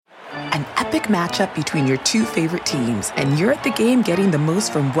An epic matchup between your two favorite teams, and you're at the game getting the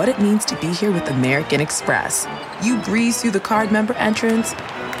most from what it means to be here with American Express. You breeze through the card member entrance,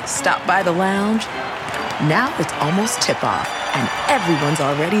 stop by the lounge. Now it's almost tip-off, and everyone's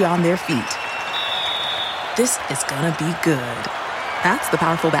already on their feet. This is gonna be good. That's the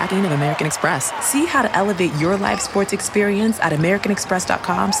powerful backing of American Express. See how to elevate your live sports experience at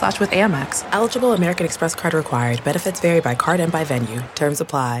americanexpress.com/with-Amex. Eligible American Express card required. Benefits vary by card and by venue. Terms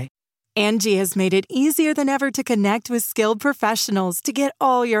apply. Angie has made it easier than ever to connect with skilled professionals to get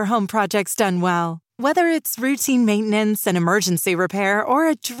all your home projects done well. Whether it's routine maintenance, an emergency repair, or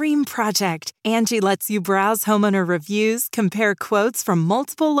a dream project, Angie lets you browse homeowner reviews, compare quotes from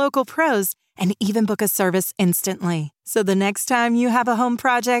multiple local pros, and even book a service instantly. So the next time you have a home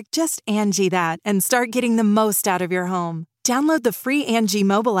project, just Angie that and start getting the most out of your home. Download the free Angie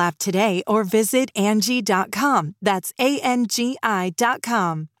mobile app today or visit Angie.com. That's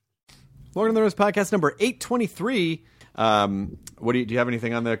ANGI.com. Welcome to the Nerdist Podcast number 823. Do you have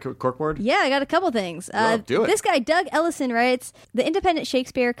anything on the corkboard? Yeah, I got a couple things. Do it. This guy, Doug Ellison, writes, the Independent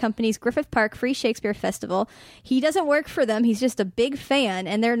Shakespeare Company's Griffith Park Free Shakespeare Festival. He doesn't work for them. He's just a big fan.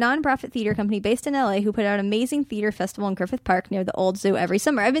 And they're a nonprofit theater company based in L.A. who put out an amazing theater festival in Griffith Park near the old zoo every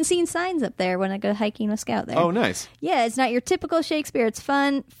summer. I've been seeing signs up there when I go hiking with Scout there. Oh, nice. Yeah, it's not your typical Shakespeare. It's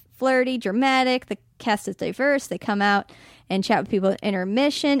fun, flirty, dramatic. The cast is diverse. They come out and chat with people at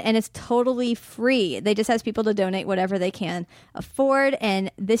intermission, and it's totally free. They just ask people to donate whatever they can afford, and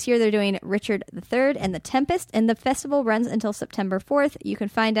this year they're doing Richard III and The Tempest, and the festival runs until September 4th. You can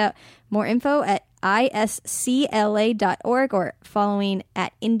find out more info at iscla.org or following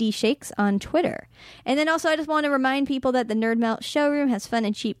at Indie Shakes on Twitter. And then also I just want to remind people that the Nerd Melt showroom has fun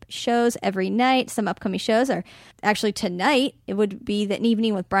and cheap shows every night. Some upcoming shows are actually tonight. It would be The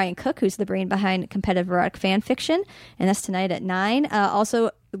Evening with Brian Cook, who's the brain behind competitive erotic fan fiction, and that's tonight at 9.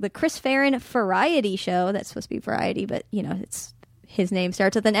 Also the Chris Farron Variety Show. That's supposed to be variety, but it's his name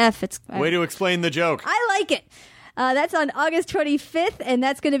starts with an F. It's way to explain the joke. I like it. That's on August 25th, and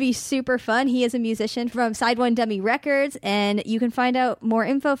that's going to be super fun. He is a musician from Side One Dummy Records, and you can find out more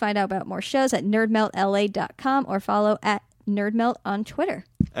info, find out about more shows at nerdmeltla.com or follow at nerdmelt on Twitter.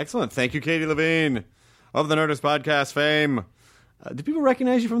 Excellent. Thank you, Katie Levine of the Nerdist Podcast fame. Do people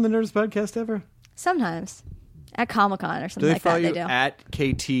recognize you from the Nerdist Podcast ever? Sometimes. At Comic-Con or something like that, they do. Do they follow you at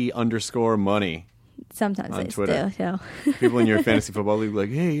KT_money? Sometimes on they Twitter. do, too. People in your fantasy football league like,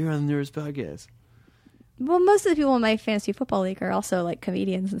 hey, you're on the Nerdist Podcast. Well, most of the people in my fantasy football league are also like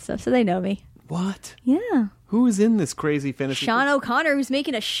comedians and stuff, so they know me. What? Yeah. Who is in this crazy fantasy? Sean O'Connor, who's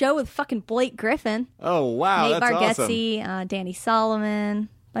making a show with fucking Blake Griffin. Oh, wow. Nate That's Bargatze, awesome. Danny Solomon,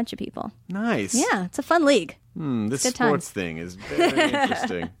 bunch of people. Nice. Yeah, it's a fun league. This Good sports times. thing is very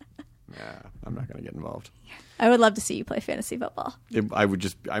interesting. I'm not going to get involved. I would love to see you play fantasy football. I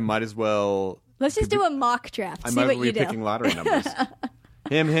might as well. Let's just do a mock draft. I See might what as well you be do. picking lottery numbers.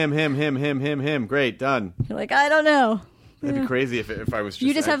 Him. Great, done. You're like, I don't know. That'd be crazy if I was just...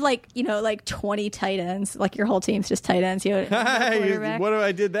 You just have like 20 tight ends. Like your whole team's just tight ends. You what if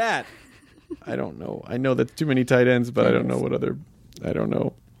I did that? I don't know. I know that's too many tight ends, but I don't know what other... I don't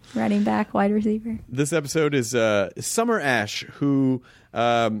know. Running back, wide receiver. This episode is Summer Ash, who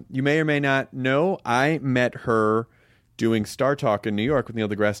you may or may not know. I met her doing Star Talk in New York with Neil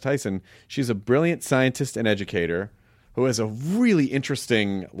deGrasse Tyson. She's a brilliant scientist and educator who has a really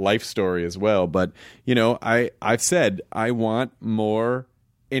interesting life story as well. But, I've said I want more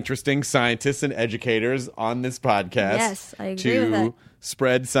interesting scientists and educators on this podcast. Yes, I agree with that. To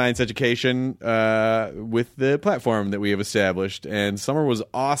spread science education with the platform that we have established. And Summer was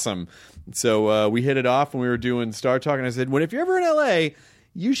awesome. So we hit it off when we were doing Star Talk. And I said, if you're ever in L.A.,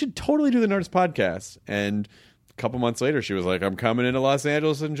 you should totally do the Nerdist Podcast. And a couple months later, she was like, I'm coming into Los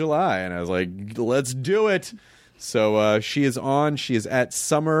Angeles in July. And I was like, let's do it. So she is on. She is at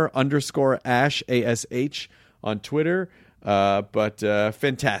Summer_Ash, ASH, on Twitter. But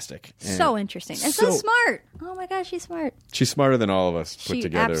fantastic. So interesting. And so smart. Oh my gosh, she's smart. She's smarter than all of us put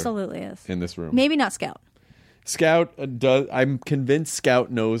together. She absolutely is. In this room. Maybe not Scout. Scout does. I'm convinced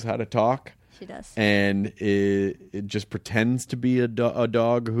Scout knows how to talk. She does. And it just pretends to be a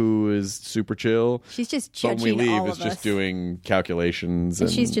dog who is super chill. She's just judging but when we leave, all of it's just us. Doing calculations.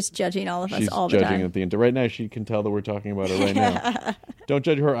 And she's just judging all of us all the She's time. judging at the end. Right now, she can tell that we're talking about her right now. Don't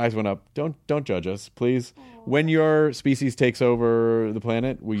judge her. Her eyes went up. Don't judge us, please. When your species takes over the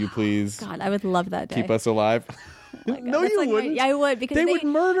planet, will you please God, I would love that day. keep us alive? Oh No, you wouldn't. I would, because they would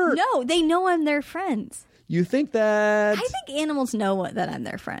murder. No, they know I'm their friends. You think that... I think animals know that I'm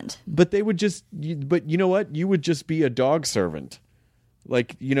their friend. But they would just... But you know what? You would just be a dog servant.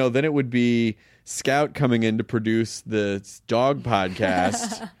 Like, then it would be Scout coming in to produce the dog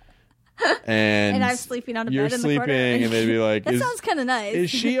podcast. And I'm sleeping on a you're bed in the corner. sleeping, and they'd be like, that sounds kind of nice. Is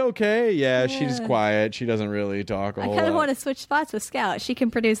she okay? Yeah, she's quiet. She doesn't really talk a whole lot. I kind of want to switch spots with Scout. She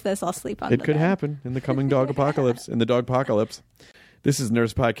can produce this. I'll sleep on It the could bed. happen in the coming dog apocalypse, in the dog apocalypse. This is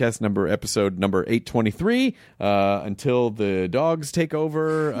Nurse Podcast episode number 823. Until the dogs take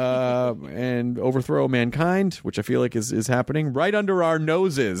over and overthrow mankind, which I feel like is happening right under our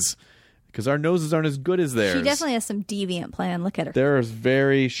noses, because our noses aren't as good as theirs. She definitely has some deviant plan. Look at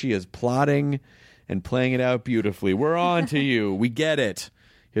her. She is plotting and playing it out beautifully. We're on to you. We get it.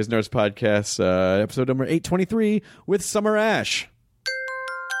 Here's Nurse Podcast episode number 823 with Summer Ash.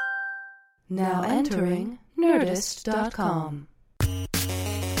 Now entering Nerdist.com.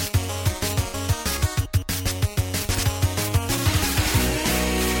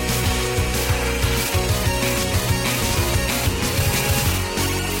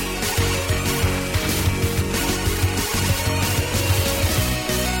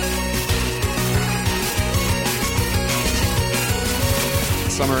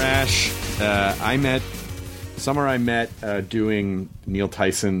 Summer Ash, I met doing Neil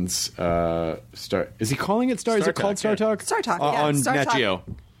Tyson's Star. Is he calling it Star? Is it called Star Talk? Star Talk, yeah. On Star Nat Talk. Geo.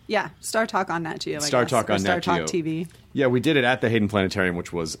 Yeah, Star Talk on Nat Geo. Star Talk on Nat Star Geo. Talk TV. Yeah, we did it at the Hayden Planetarium,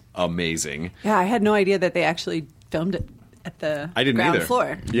 which was amazing. Yeah, I had no idea that they actually filmed it at the I didn't ground either.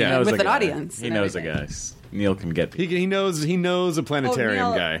 floor. Yeah. with an audience. He and knows a everything. guy. Neil can get people. He knows a planetarium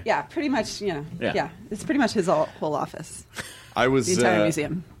Neil- guy. Yeah, pretty much. Yeah. It's pretty much his whole office. I was The entire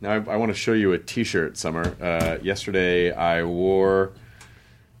museum. Now I want to show you a T-shirt, Summer. Yesterday I wore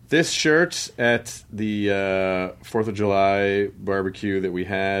this shirt at the 4th of July barbecue that we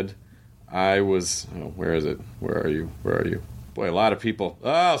had. I was. Oh, where is it? Where are you? Boy, a lot of people.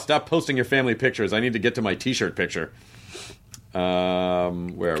 Oh, stop posting your family pictures. I need to get to my T-shirt picture. Where are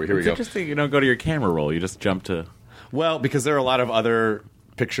we? Here we It's go. interesting. You don't go to your camera roll. You just jump to. Well, because there are a lot of other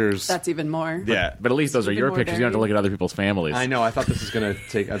pictures. That's even more. Yeah. But at least those are Even your more pictures. You don't have to varied. look at other people's families. I know. I thought this was going to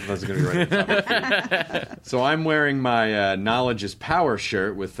take. I thought this was going to be right at the top. So I'm wearing my Knowledge is Power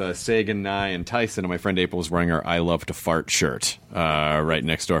shirt with Sagan, Nye, and Tyson, and my friend April is wearing her I Love to Fart shirt right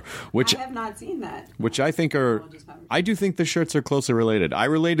next door. Which I have not seen that. which I think are. I do think the shirts are closely related. I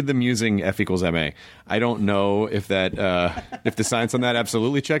related them using F equals MA. I don't know if that if the science on that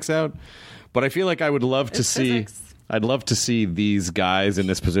absolutely checks out, but I feel like I would love to It's see. physics. I'd love to see these guys in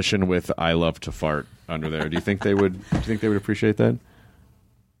this position with "I love to fart" under there. Do you think they would? Do you think they would appreciate that?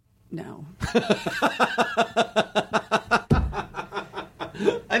 No.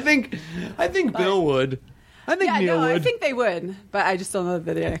 I think Bill would. I think Yeah, Neil no, would. I think they would, but I just don't know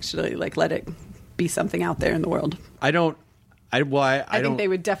that they actually let it be something out there in the world. I don't. I I don't. think they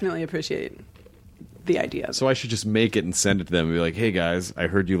would definitely appreciate the idea. So I should just make it and send it to them and be like, "Hey guys, I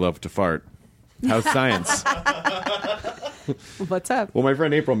heard you love to fart. How's science?" What's up? Well, my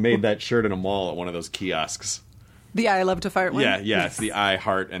friend April made that shirt in a mall at one of those kiosks. The I love to fart one? Yeah, it's the I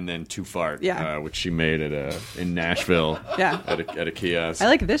heart and then to fart. Yeah. Which she made at in Nashville. Yeah. at a kiosk. I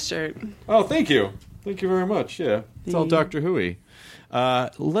like this shirt. Oh, thank you very much. Yeah, it's all Doctor Who-y.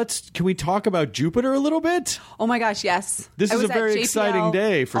 Can we talk about Jupiter a little bit? Oh my gosh, yes. This I is was a at very JPL exciting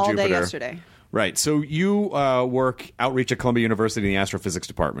day for all Jupiter. Day yesterday. Right. So you work outreach at Columbia University in the astrophysics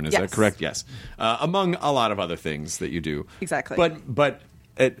department. Is that Yes. correct? Yes. Among a lot of other things that you do. Exactly. But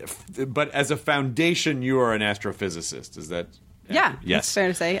as a foundation, you are an astrophysicist. Is that? Yeah, Yes. it's fair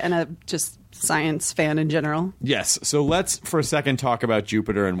to say, and a just science fan in general. Yes. So let's for a second talk about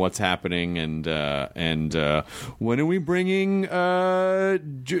Jupiter and what's happening, and when are we bringing? What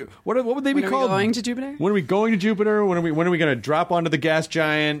would they be When are we called? going to Jupiter? When are we going to Jupiter? When are we going to drop onto the gas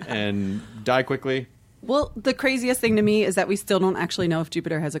giant and die quickly? Well, the craziest thing to me is that we still don't actually know if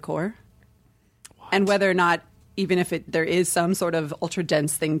Jupiter has a core, and whether or not, even if there is some sort of ultra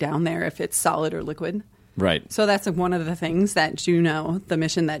dense thing down there, if it's solid or liquid. Right. So that's one of the things that Juno, the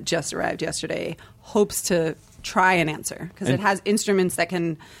mission that just arrived yesterday, hopes to try and answer, because it has instruments that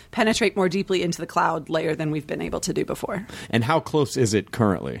can penetrate more deeply into the cloud layer than we've been able to do before. And how close is it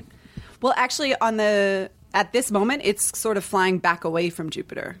currently? Well, actually, at this moment, it's sort of flying back away from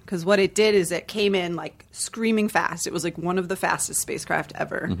Jupiter, because what it did is it came in like screaming fast. It was like one of the fastest spacecraft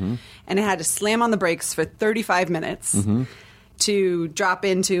ever, and it had to slam on the brakes for 35 minutes. To drop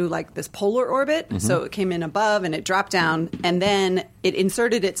into like this polar orbit. So it came in above and it dropped down, and then it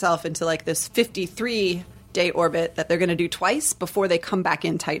inserted itself into like this 53-day orbit that they're going to do twice before they come back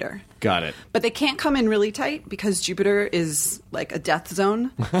in tighter. Got it. But they can't come in really tight because Jupiter is like a death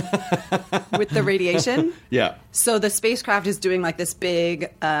zone with the radiation. Yeah. So the spacecraft is doing like this big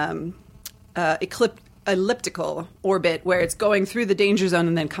elliptical orbit where it's going through the danger zone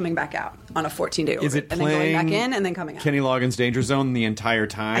and then coming back out on a 14-day orbit. Is it and then going back playing in and then coming out. Kenny Loggins' Danger Zone the entire I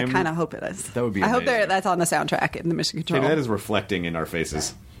time? kind of hope it is. That would be I hope amazing. that's on the soundtrack in the Mission Control. Kenny, that is reflecting in our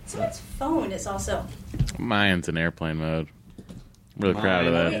faces. So its phone is also. Mine's in airplane mode. Really proud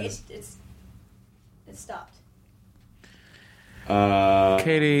of that. It's stopped.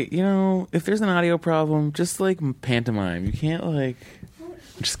 Katie, you know, if there's an audio problem, just like pantomime. You can't like.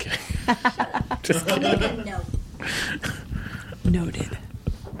 I'm just kidding. Just kidding. No. Noted.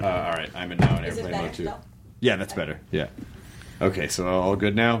 All right, I'm now in airplane mode too. Yeah, that's better. Yeah. Okay, so all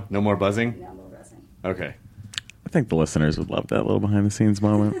good now? No more buzzing? No more buzzing. Okay. I think the listeners would love that little behind the scenes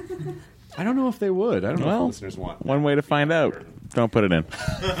moment. I don't know if they would. I don't know if Well, the listeners want. One way to find out. Don't put it in.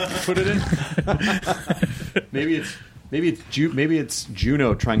 Put it in. maybe it's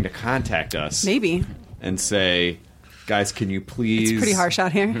Juno trying to contact us. Maybe. And say, guys, can you please? It's pretty harsh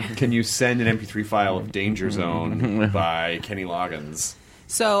out here. Can you send an MP3 file of Danger Zone by Kenny Loggins?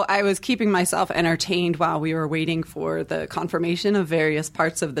 So I was keeping myself entertained while we were waiting for the confirmation of various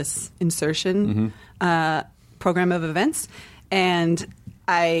parts of this insertion program of events. And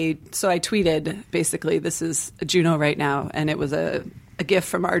I tweeted, basically, this is Juno right now. And it was a GIF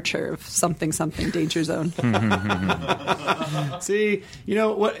from Archer of something Danger Zone. See, you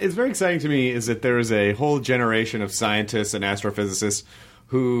know, what is very exciting to me is that there is a whole generation of scientists and astrophysicists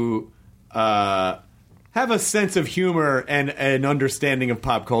who have a sense of humor and an understanding of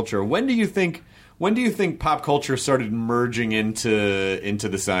pop culture. When do you think pop culture started merging into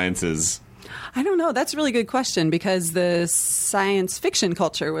the sciences? I don't know. That's a really good question because the science fiction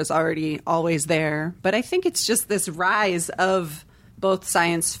culture was already always there. But I think it's just this rise of both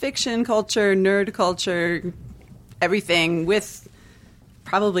science fiction culture, nerd culture, everything with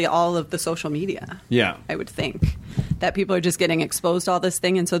probably all of the social media. Yeah. I would think that people are just getting exposed to all this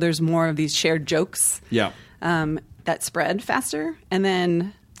thing. And so there's more of these shared jokes that spread faster. And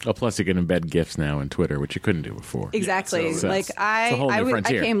then... Oh, plus you can embed GIFs now in Twitter, which you couldn't do before. Exactly. Yeah, so like it's a whole new I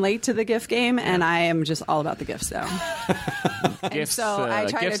frontier. came late to the GIF game, and I am just all about the GIFs now. And GIFs, so I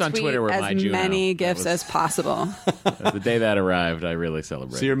try GIFs to on tweet Twitter were my as Juno. many That GIFs was- as possible. The day that arrived, I really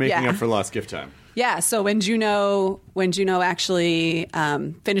celebrated. So you're making Yeah. up for lost gift time. Yeah. So when Juno actually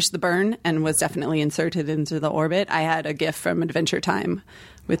finished the burn and was definitely inserted into the orbit, I had a GIF from Adventure Time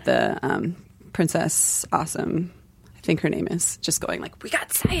with the Princess Awesome. I think her name is, just going like, we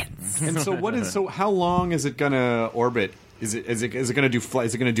got science. And so how long is it gonna orbit? Is it gonna do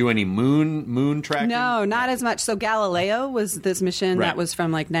is it gonna do any moon tracking? No, not as much. So Galileo was this mission Right. that was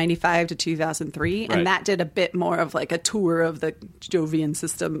from like 95 to 2003, Right. and that did a bit more of like a tour of the Jovian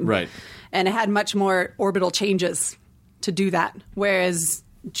system. Right. And it had much more orbital changes to do that. Whereas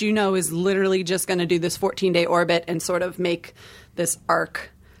Juno is literally just going to do this 14-day orbit and sort of make this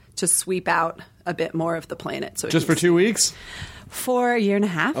arc to sweep out a bit more of the planet. So Just for 2 weeks? for a year and a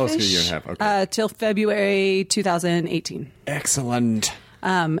half. Oh, it's a year and a half, okay. Till February 2018. Excellent.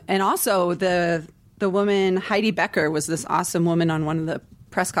 And also the woman Heidi Becker was this awesome woman on one of the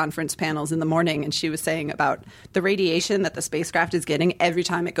press conference panels in the morning, and she was saying about the radiation that the spacecraft is getting every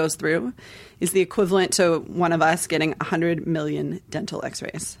time it goes through is the equivalent to one of us getting 100 million dental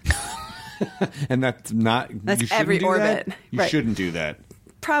x-rays. And that's not. That's you shouldn't every do orbit. That? You Right. shouldn't do that.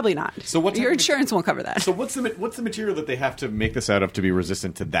 Probably not. So what type your of- insurance won't cover that. So what's the material that they have to make this out of to be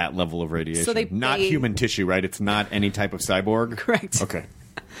resistant to that level of radiation? So not they- human tissue, right? It's not any type of cyborg. Correct. Okay.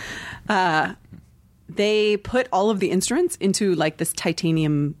 They put all of the instruments into like this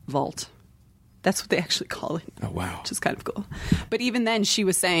titanium vault. That's what they actually call it. Oh, wow. Which is kind of cool. But even then, she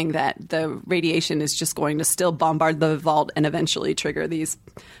was saying that the radiation is just going to still bombard the vault and eventually trigger these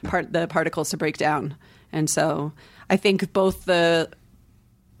the particles to break down. And so I think both the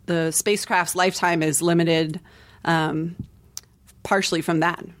spacecraft's lifetime is limited partially from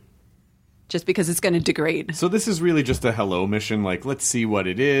that, just because it's going to degrade. So this is really just a hello mission. Like, let's see what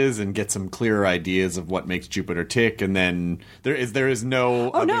it is and get some clearer ideas of what makes Jupiter tick. And then there is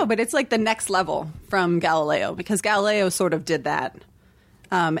no. Oh, no, but it's like the next level from Galileo, because Galileo sort of did that.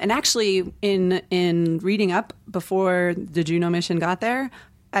 And actually, in reading up before the Juno mission got there,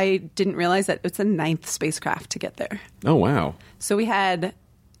 I didn't realize that it's the 9th spacecraft to get there. Oh, wow. So we had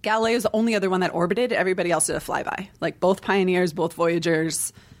Galileo's the only other one that orbited. Everybody else did a flyby. Like both Pioneers, both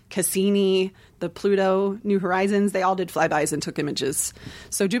Voyagers, Cassini, the Pluto, New Horizons, they all did flybys and took images.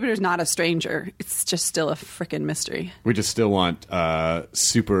 So Jupiter's not a stranger. It's just still a freaking mystery. We just still want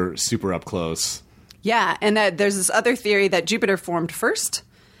super, super up close. Yeah, and there's this other theory that Jupiter formed first,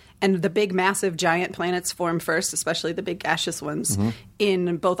 and the big, massive, giant planets formed first, especially the big gaseous ones,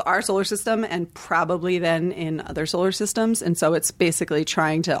 in both our solar system and probably then in other solar systems. And so it's basically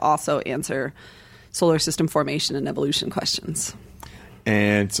trying to also answer solar system formation and evolution questions.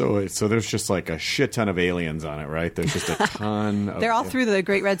 And so there's just like a shit ton of aliens on it, right? There's just a ton of... They're all through the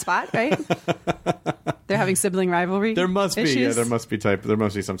Great Red Spot, right? They're having sibling rivalry. There must be, issues. there must be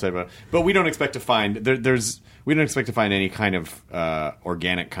some type of... But we don't expect to find... We don't expect to find any kind of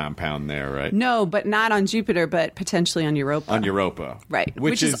organic compound there, right? No, but not on Jupiter, but potentially on Europa. On Europa. Right.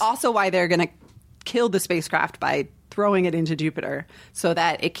 Which is also why they're going to kill the spacecraft by throwing it into Jupiter so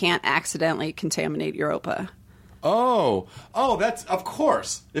that it can't accidentally contaminate Europa. Oh, that's of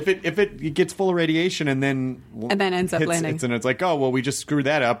course. If it gets full of radiation and then ends up landing, and it's like, oh well, we just screwed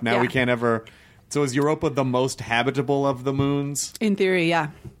that up. Now we can't ever. So is Europa the most habitable of the moons? In theory, yeah.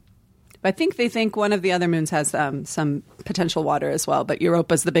 I think they think one of the other moons has some potential water as well, but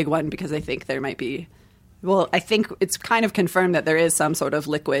Europa's the big one because they think there might be. Well, I think it's kind of confirmed that there is some sort of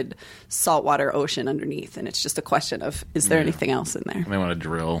liquid saltwater ocean underneath, and it's just a question of is there anything else in there? They want to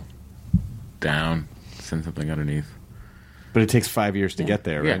drill down. Send something underneath. But it takes 5 years to get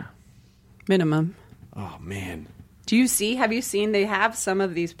there, right? Yeah. Minimum. Oh, man. Have you seen they have some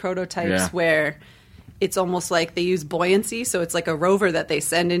of these prototypes where it's almost like they use buoyancy, so it's like a rover that they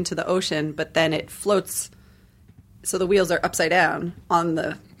send into the ocean, but then it floats, so the wheels are upside down on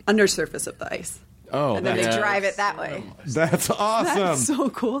the undersurface of the ice. Oh, and then they drive it that way. That's awesome. That's so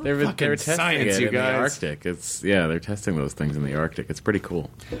cool. They were testing science, it you in guys. the Arctic. They're testing those things in the Arctic. It's pretty cool.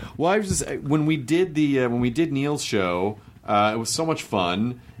 Well, I was just when we did Neil's show, it was so much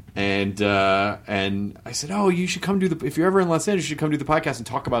fun, and I said, oh, you should come do if you're ever in Los Angeles, you should come do the podcast and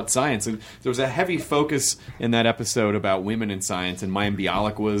talk about science. And there was a heavy focus in that episode about women in science, and Mayim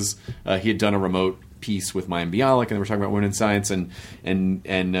Bialik was he had done a remote piece with Mayim Bialik, and they were talking about women in science, and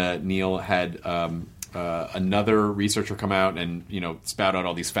Neil had another researcher come out and spout out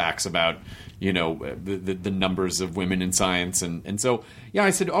all these facts about the numbers of women in science, and so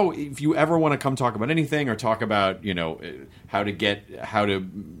I said, oh, if you ever want to come talk about anything or talk about how to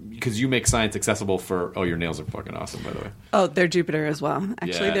because you make science accessible for your nails are fucking awesome, by the way. Oh, they're Jupiter as well.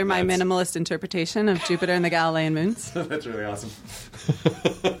 Actually, Yeah, they're my minimalist interpretation of Jupiter and the Galilean moons. That's really awesome.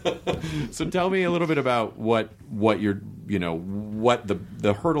 So tell me a little bit about what you're what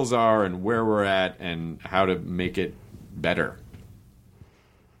the hurdles are and where we're at and how to make it better.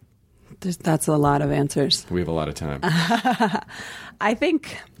 That's a lot of answers. We have a lot of time. I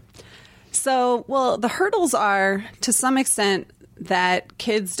think so. Well, the hurdles are to some extent that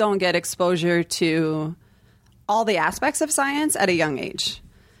kids don't get exposure to all the aspects of science at a young age.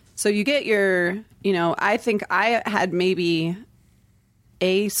 So you get your, I think I had maybe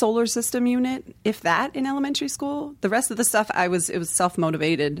a solar system unit, if that, in elementary school. The rest of the stuff it was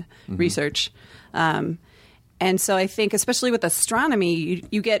self-motivated research. And so I think, especially with astronomy,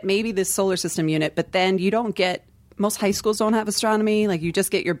 you get maybe this solar system unit, but then you don't get, most high schools don't have astronomy. Like you just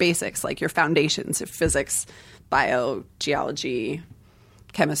get your basics, like your foundations of physics, bio, geology,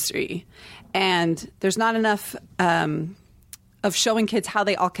 chemistry. And there's not enough of showing kids how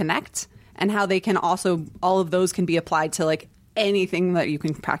they all connect and how they can also, all of those can be applied to like anything that you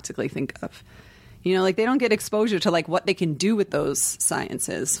can practically think of. Like they don't get exposure to like what they can do with those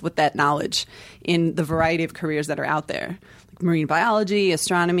sciences, with that knowledge in the variety of careers that are out there, like marine biology,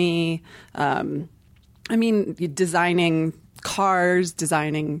 astronomy. Designing cars,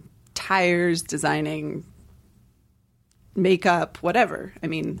 designing tires, designing makeup, whatever.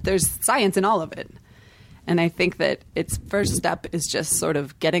 There's science in all of it. And I think that its first step is just sort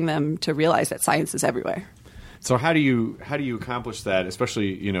of getting them to realize that science is everywhere. So how do you accomplish that?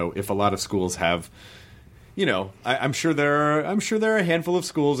 Especially if a lot of schools have, I'm sure there are a handful of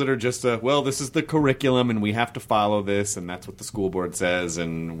schools that are just this is the curriculum and we have to follow this and that's what the school board says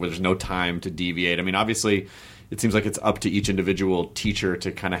and there's no time to deviate. Obviously, it seems like it's up to each individual teacher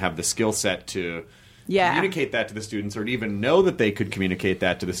to kind of have the skill set to communicate that to the students, or to even know that they could communicate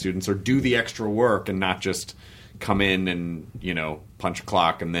that to the students, or do the extra work and not just come in and punch a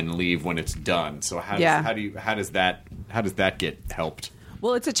clock and then leave when it's done. So how does that get helped?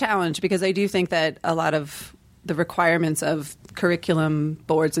 Well, it's a challenge because I do think that a lot of the requirements of curriculum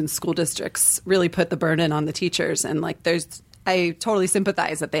boards and school districts really put the burden on the teachers, and I totally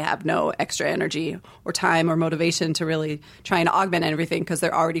sympathize that they have no extra energy or time or motivation to really try and augment everything because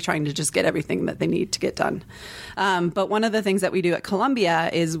they're already trying to just get everything that they need to get done. But one of the things that we do at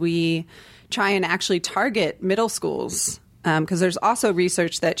Columbia is we try and actually target middle schools because there's also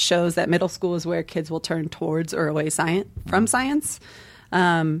research that shows that middle school is where kids will turn towards or away from science.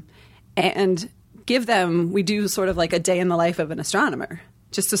 And we do sort of like a day in the life of an astronomer,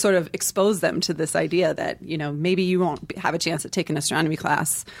 just to sort of expose them to this idea that, maybe you won't have a chance to take an astronomy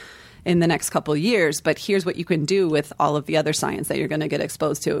class in the next couple of years, but here's what you can do with all of the other science that you're going to get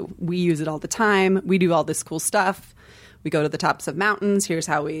exposed to. We use it all the time. We do all this cool stuff. We go to the tops of mountains. Here's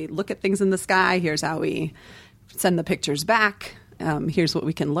how we look at things in the sky. Here's how we send the pictures back. Here's what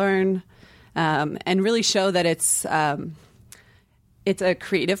we can learn, and really show that it's a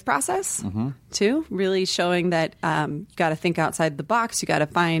creative process too. Really showing that you got to think outside the box. You got to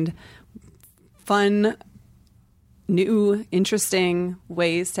find fun, new, interesting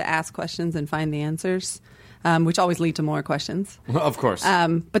ways to ask questions and find the answers, which always lead to more questions. Well, of course.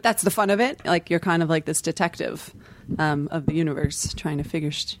 But that's the fun of it. Like, you're kind of like this detective of the universe trying to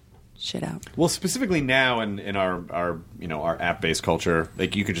figure shit out. Well, specifically now in our app-based culture,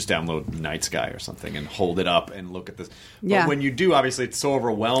 like, you could just download Night Sky or something and hold it up and look at this. Yeah. But when you do, obviously, it's so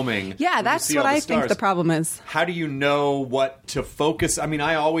overwhelming. Yeah, when that's you see what all the I think stars. the problem is. How do you know what to focus? I mean,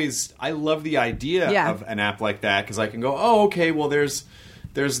 I love the idea of an app like that, because I can go, oh, okay, well, there's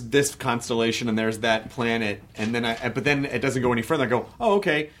this constellation and there's that planet, and then but then it doesn't go any further. I go, oh,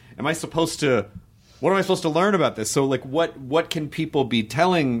 okay, what am I supposed to learn about this? So, like, what can people be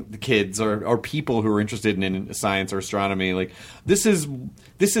telling the kids or people who are interested in science or astronomy? Like, this is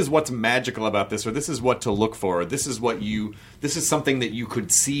what's magical about this, or this is what to look for. This is something that you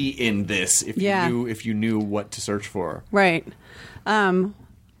could see in this if you knew what to search for. Right. I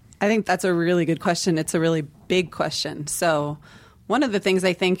think that's a really good question. It's a really big question. So, one of the things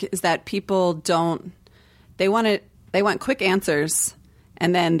I think is that people they want quick answers,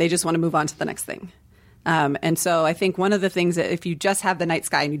 and then they just want to move on to the next thing. And so I think one of the things that if you just have the night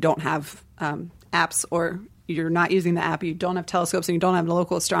sky and you don't have apps, or you're not using the app, you don't have telescopes, and you don't have a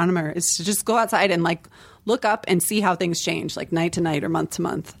local astronomer, is to just go outside and like look up and see how things change, like night to night or month to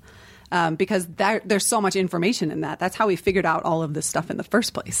month. Because there's so much information in that. That's how we figured out all of this stuff in the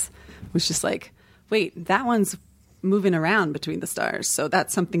first place. It was just like, wait, that one's moving around between the stars, so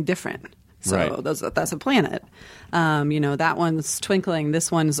that's something different. So right. That's a planet. That one's twinkling.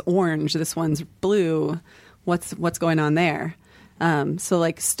 This one's orange. This one's blue. What's going on there? So,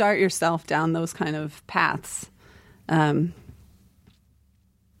 like, start yourself down those kind of paths. Yeah.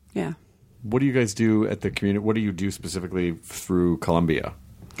 What do you guys do at the community? What do you do specifically through Columbia?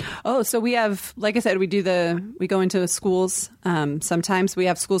 Oh, so we have, like I said, we go into schools. Sometimes we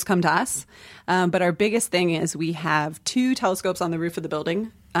have schools come to us. But our biggest thing is we have 2 telescopes on the roof of the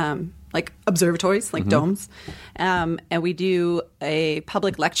building, like observatories, like domes. And we do a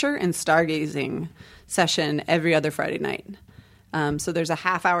public lecture and stargazing session every other Friday night. So there's a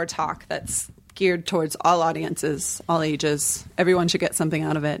half-hour talk that's geared towards all audiences, all ages. Everyone should get something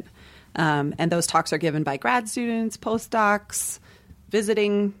out of it. And those talks are given by grad students, postdocs,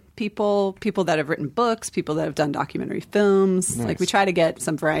 visiting people that have written books, people that have done documentary films. Nice. Like, we try to get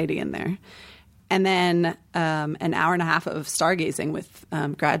some variety in there. And then an hour and a half of stargazing with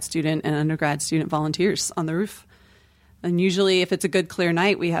grad student and undergrad student volunteers on the roof. And usually, if it's a good clear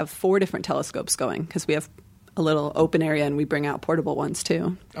night, we have 4 different telescopes going, because we have a little open area and we bring out portable ones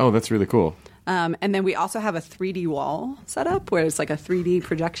too. Oh, that's really cool. And then we also have a 3D wall set up where it's like a 3D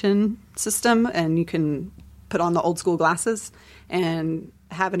projection system, and you can put on the old school glasses and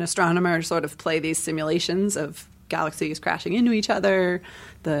have an astronomer sort of play these simulations of galaxies crashing into each other,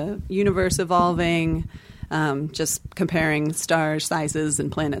 the universe evolving, just comparing star sizes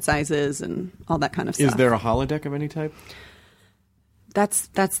and planet sizes and all that kind of stuff. Is there a holodeck of any type? That's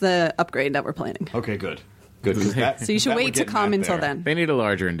the upgrade that we're planning. Okay, good. So you should wait to come until then. They need a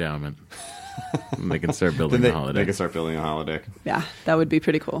larger endowment. And they can start building the holodeck. They can start building a holodeck. Yeah, that would be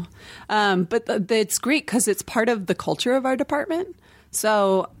pretty cool. But it's great because it's part of the culture of our department.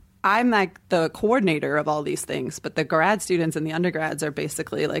 So I'm like the coordinator of all these things, but the grad students and the undergrads are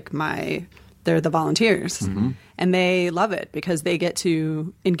basically like they're the volunteers. Mm-hmm. And they love it because they get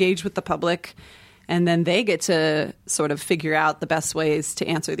to engage with the public, and then they get to sort of figure out the best ways to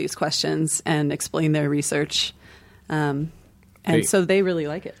answer these questions and explain their research. So they really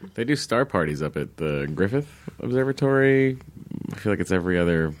like it. They do star parties up at the Griffith Observatory. I feel like it's every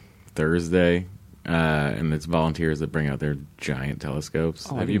other Thursday. And it's volunteers that bring out their giant telescopes.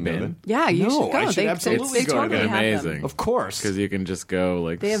 Oh, Have you been? Yeah, you should go. I should absolutely they go. totally It's have amazing. them. Of course. Because you can just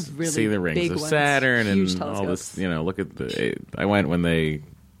go They have really see the rings big of ones, Saturn huge and all telescopes. this. Look at I went when they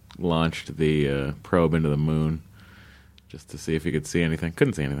launched the probe into the moon just to see if you could see anything.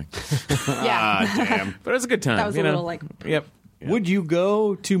 Couldn't see anything. Yeah. Damn. But it was a good time. That was a little like... Yep. Would you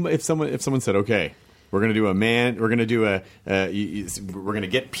go to if someone said, okay, we're going to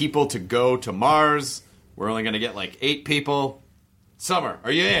get people to go to Mars. We're only going to get like 8 people. Summer,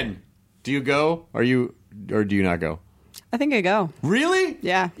 are you in? Do you go? Or do you not go? I think I go. Really?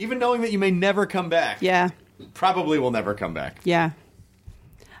 Yeah. Even knowing that you may never come back. Yeah. Probably will never come back. Yeah.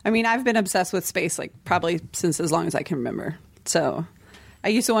 I mean, I've been obsessed with space like probably since as long as I can remember. So I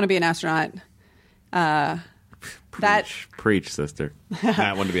used to want to be an astronaut. Preach, sister.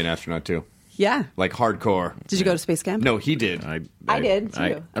 Matt wanted to be an astronaut too. Yeah. Like hardcore. Did you go to space camp? No, he did. I did,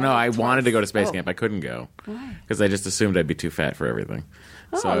 too. I wanted to go to space camp. I couldn't go. Why? Because I just assumed I'd be too fat for everything.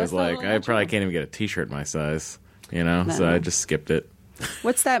 So I was that's not like, a little I much probably of can't even get a T-shirt my size, you know? So No. I just skipped it.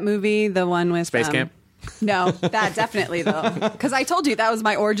 What's that movie? The one with Space Camp? No, that definitely though, because I told you that was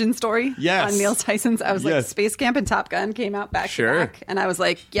my origin story. Yes. On Neil Tyson's, I was like, Yes. Space Camp and Top Gun came out back Sure. to back, and I was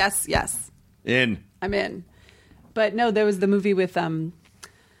like, yes, In. I'm in. But no, there was the movie with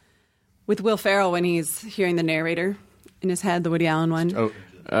Will Ferrell when he's hearing the narrator in his head, the Woody Allen one.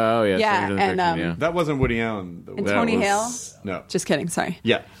 Oh, yeah. Yeah, Stranger and, Than Fiction, That wasn't Woody Allen. And that Tony was- Hale. No. Just kidding. Sorry.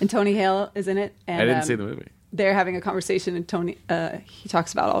 Yeah. And Tony Hale is in it. And, I didn't see the movie. They're having a conversation, and Tony he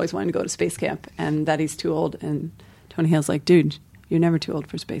talks about always wanting to go to space camp and that he's too old. And Tony Hale's like, dude, you're never too old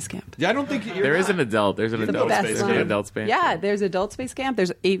for space camp. Yeah, I don't think you're There is not. an adult. There's an The adult best space one. camp. Adult space Yeah, camp. there's adult space camp.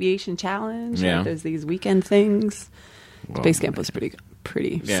 There's aviation challenge. Yeah. There's these weekend things. Space camp was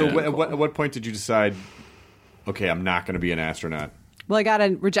pretty. Yeah. So at what point did you decide, okay, I'm not going to be an astronaut? Well, I got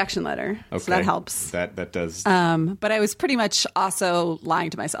a rejection letter, Okay. so that helps. That does. But I was pretty much also lying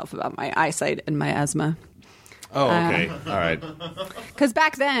to myself about my eyesight and my asthma. oh, okay. All right. Because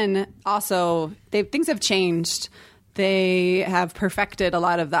back then, also, things have changed. They have perfected a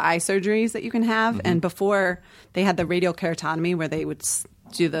lot of the eye surgeries that you can have. And before, they had the radial keratotomy where they would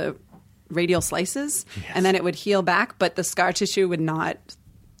do the radial slices, and then it would heal back, but the scar tissue would not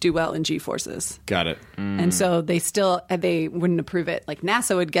do well in G-forces. Got it. And so they wouldn't approve it. Like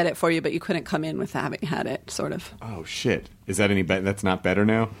NASA would get it for you, but you couldn't come in with having had it, sort of. Oh, shit. Is that any better? That's not better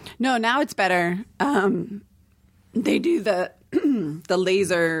now? No, now it's better. They do the the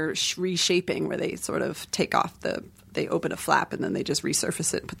laser reshaping where they sort of take off they open a flap and then they just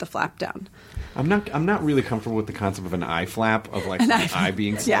resurface it and put the flap down. I'm not really comfortable with the concept of an eye flap, of like an eye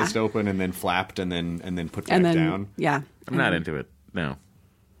being sliced Yeah. open and then flapped and then put back And then, down. yeah. I'm not into it. No.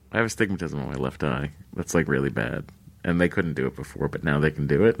 I have astigmatism on my left eye. That's like really bad. And they couldn't do it before, but now they can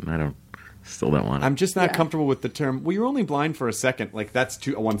do it, and I still don't want it. I'm just not Yeah. comfortable with the term, well, you're only blind for a second. Like, that's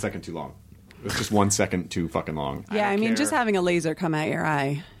 1 second too long. It's just 1 second too fucking long. Yeah, I don't mean, care. just having a laser come at your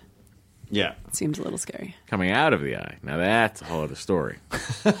eye Yeah. seems a little scary. Coming out of the eye. Now that's a whole other story.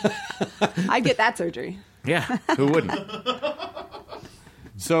 I'd get that surgery. Yeah, who wouldn't?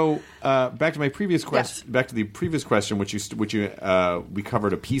 So back to my previous question. Yes. Back to the previous question, which we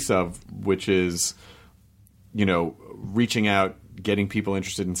covered a piece of, which is, reaching out, getting people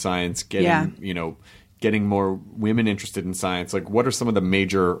interested in science, getting more women interested in science. Like, what are some of the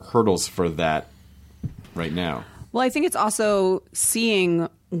major hurdles for that right now? Well, I think it's also seeing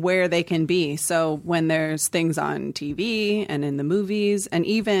where they can be. So when there's things on TV and in the movies and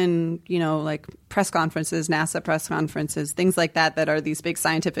even, like press conferences, NASA press conferences, things like that are these big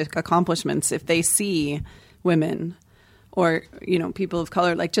scientific accomplishments, if they see women or, people of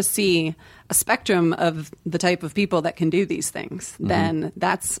color, like just see a spectrum of the type of people that can do these things, then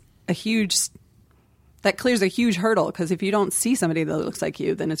that clears a huge hurdle, because if you don't see somebody that looks like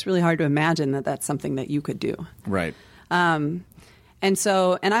you, then it's really hard to imagine that that's something that you could do. Right. And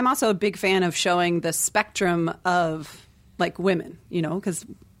I'm also a big fan of showing the spectrum of like women, because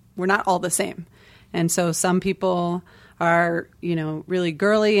we're not all the same. And so some people are, really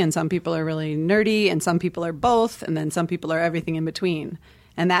girly, and some people are really nerdy, and some people are both, and then some people are everything in between.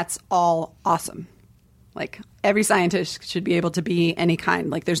 And that's all awesome. Like, every scientist should be able to be any kind.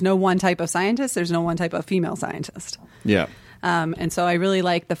 Like, there's no one type of scientist. There's no one type of female scientist. Yeah. And so I really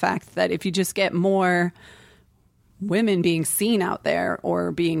like the fact that if you just get more women being seen out there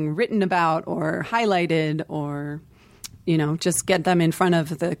or being written about or highlighted or, just get them in front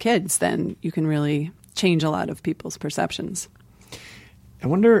of the kids, then you can really change a lot of people's perceptions. I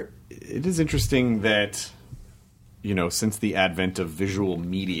wonder, it is interesting that, since the advent of visual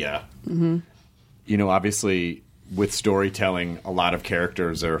media, obviously with storytelling, a lot of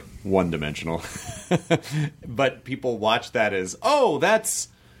characters are one-dimensional. But people watch that as, oh, that's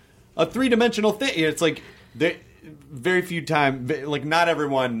a three-dimensional thing. It's like, very few times, like not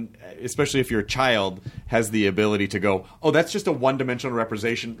everyone, especially if you're a child, has the ability to go, oh, that's just a one-dimensional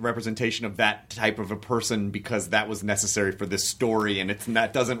representation of that type of a person because that was necessary for this story, and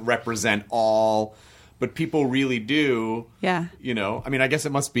that doesn't represent all. But people really do. Yeah. I mean, I guess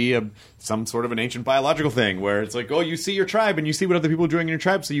it must be some sort of an ancient biological thing where it's like, oh, you see your tribe and you see what other people are doing in your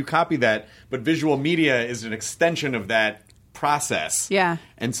tribe, so you copy that. But visual media is an extension of that process. Yeah.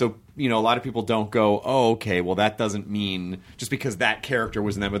 And so, a lot of people don't go, oh, okay, well, that doesn't mean, just because that character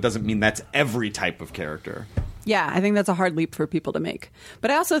was in them, it doesn't mean that's every type of character. Yeah, I think that's a hard leap for people to make.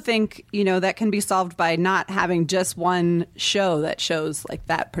 But I also think, that can be solved by not having just one show that shows like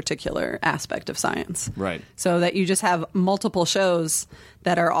that particular aspect of science. Right. So that you just have multiple shows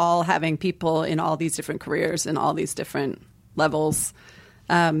that are all having people in all these different careers and all these different levels.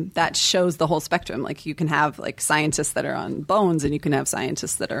 That shows the whole spectrum. Like you can have like scientists that are on Bones, and you can have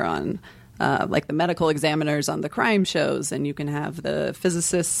scientists that are on like the medical examiners on the crime shows, and you can have the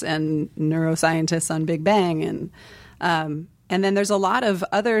physicists and neuroscientists on Big Bang, and then there's a lot of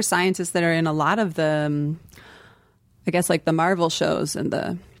other scientists that are in a lot of the, I guess like the Marvel shows and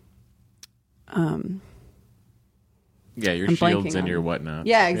the. Your I'm Shields blanking and on- your whatnot.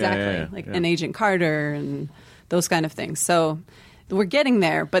 Yeah, exactly. An Agent Carter and those kind of things. So we're getting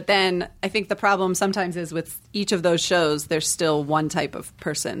there, but then I think the problem sometimes is with each of those shows, there's still one type of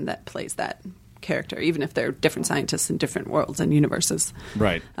person that plays that character, even if they're different scientists in different worlds and universes.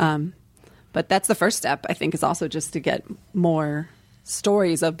 Right. But that's the first step, I think, is also just to get more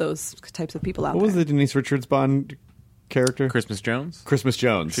stories of those types of people out What there. was the Denise Richards Bond character? Christmas Jones? Christmas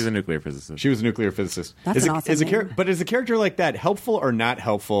Jones. She's a nuclear physicist. She was a nuclear physicist. That's an awesome name. But is a character like that helpful or not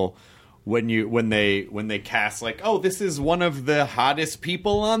helpful when they cast like, oh, this is one of the hottest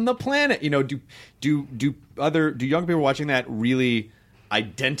people on the planet? Do young people watching that really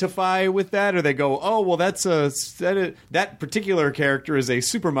identify with that, or they go, oh, well, that particular character is a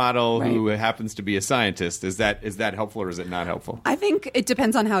supermodel who happens to be a scientist? Is that helpful or is it not helpful? I think it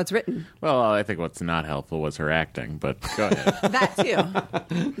depends on how it's written. Well, I think what's not helpful was her acting, but go ahead.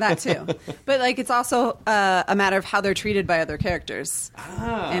 That too. But like, it's also a matter of how they're treated by other characters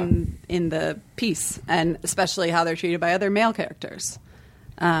in the piece, and especially how they're treated by other male characters.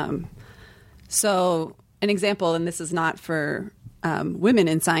 So an example, and this is not for women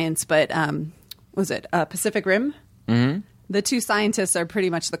in science, but was it Pacific Rim? Mm-hmm. The two scientists are pretty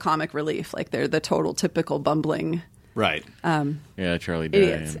much the comic relief. Like they're the total typical bumbling Right. Charlie Day.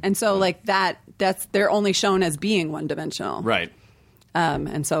 idiots. And so like that's they're only shown as being one dimensional. Right.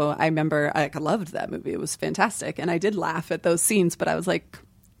 And so I remember I loved that movie. It was fantastic. And I did laugh at those scenes, but I was like,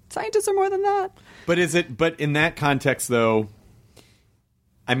 scientists are more than that. But in that context, though,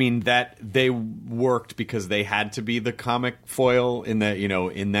 I mean, that they worked because they had to be the comic foil in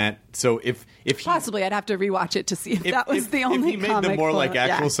that. So if Possibly I'd have to rewatch it to see if that was the only if he made comic them more foil. like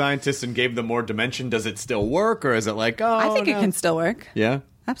actual Yeah. scientists and gave them more dimension, does it still work, or is it like, oh, I think no. it can still work. Yeah.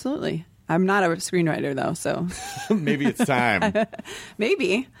 Absolutely. I'm not a screenwriter, though, so Maybe it's time.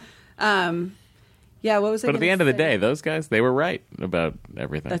 maybe. Yeah, what was I But at the gonna end of the say? day, those guys, they were right about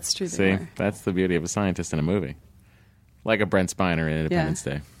everything. That's true, they See, were. that's the beauty of a scientist in a movie. Like a Brent Spiner in Independence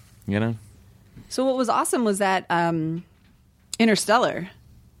Day. You know? So what was awesome was that Interstellar,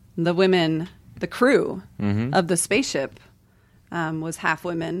 the women, the crew of the spaceship was half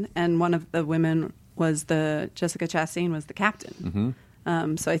women, and one of the women was Jessica Chastain was the captain.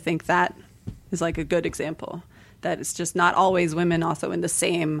 So I think that is like a good example that it's just not always women also in the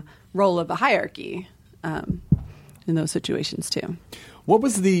same role of a hierarchy in those situations too. What were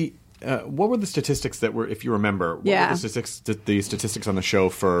the statistics that were, if you remember, what were the statistics on the show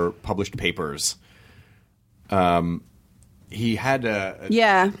for published papers? He had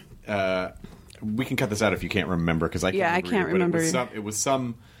we can cut this out if you can't remember, because I can't remember. It was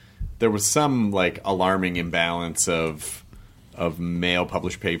some. There was some like alarming imbalance of male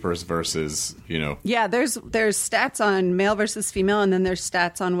published papers versus Yeah, there's stats on male versus female, and then there's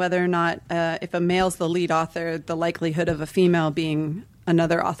stats on whether or not if a male's the lead author, the likelihood of a female being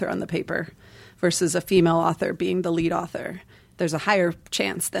another author on the paper versus a female author being the lead author. There's a higher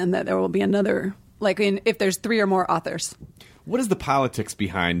chance then that there will be another, if there's 3 or more authors. What is the politics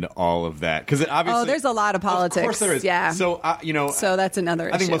behind all of that? Because obviously, there's a lot of politics. Of course, there is. Yeah. So so that's another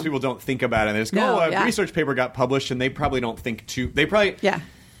issue. I think most people don't think about it. They just go, No, a research paper got published, and they probably don't think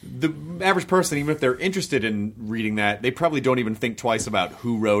the average person, even if they're interested in reading that, they probably don't even think twice about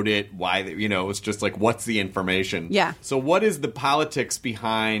who wrote it, why. It's just like, what's the information? Yeah. So what is the politics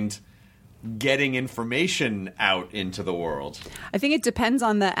behind getting information out into the world? I think it depends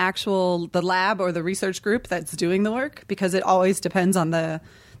on the lab or the research group that's doing the work, because it always depends on the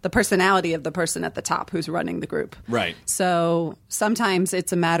personality of the person at the top who's running the group. Right. So sometimes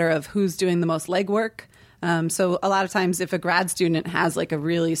it's a matter of who's doing the most legwork. So a lot of times if a grad student has like a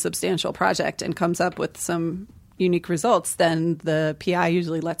really substantial project and comes up with some unique results, then the PI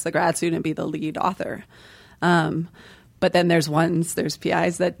usually lets the grad student be the lead author. But then there's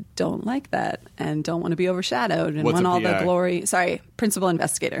PIs that don't like that and don't want to be overshadowed and What's want a all PI? the glory. Sorry, principal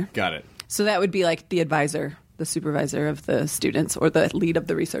investigator. Got it. So that would be like the advisor, the supervisor of the students, or the lead of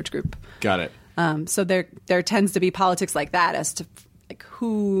the research group. Got it. So there tends to be politics like that as to like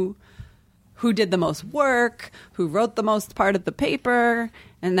who who did the most work, who wrote the most part of the paper.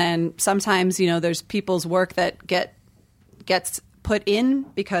 And then sometimes, there's people's work that gets put in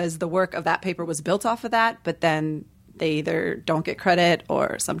because the work of that paper was built off of that, but then they either don't get credit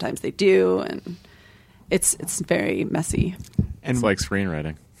or sometimes they do. And it's very messy. And it's like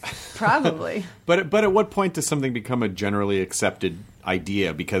screenwriting. Probably. But at what point does something become a generally accepted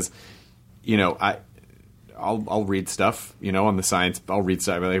idea? Because, I'll read stuff, on the science. I'll read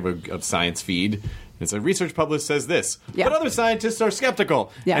stuff. I have a science feed. It's a research published says this, but other scientists are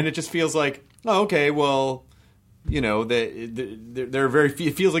skeptical, and it just feels like, oh, okay, well, there are very few.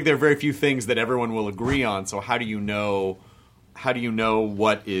 It feels like there are very few things that everyone will agree on. So how do you know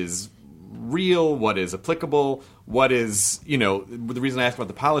what is real, what is applicable, what is, the reason I asked about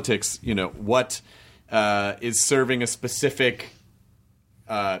the politics, what is serving a specific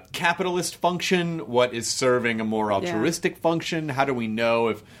capitalist function, what is serving a more altruistic function? How do we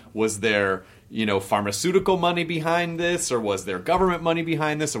know was there, pharmaceutical money behind this, or was there government money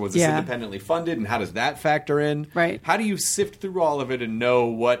behind this, or was this independently funded, and how does that factor in? Right. How do you sift through all of it and know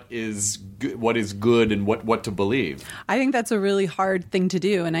what is good and what to believe? I think that's a really hard thing to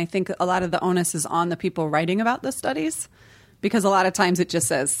do, and I think a lot of the onus is on the people writing about the studies, because a lot of times it just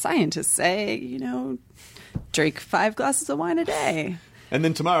says scientists say, drink 5 glasses of wine a day. And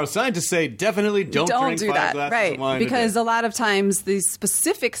then tomorrow, scientists say definitely don't drink do 5 that. glasses of wine because a day. A lot of times these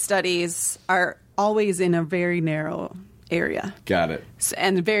specific studies are always in a very narrow area. Got it.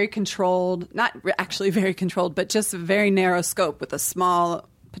 And very controlled, not actually very controlled, but just a very narrow scope with a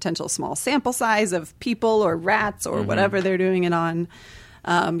potential small sample size of people or rats or whatever they're doing it on.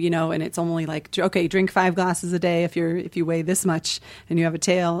 And it's only like, okay, drink 5 glasses a day if you weigh this much and you have a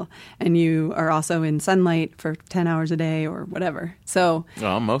tail and you are also in sunlight for 10 hours a day or whatever. So,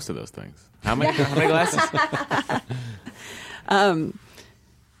 well, most of those things. How many glasses?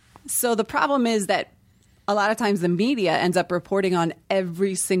 So the problem is that a lot of times the media ends up reporting on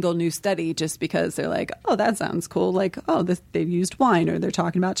every single new study just because they're like, oh, that sounds cool. Like, oh, they used wine, or they're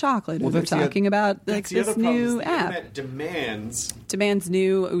talking about chocolate, or they're talking about like this new app. The internet demands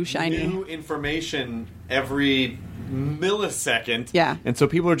new, shiny new information every millisecond. Yeah. And so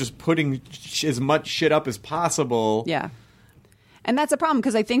people are just putting as much shit up as possible. Yeah. And that's a problem,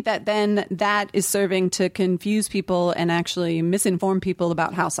 because I think that then that is serving to confuse people and actually misinform people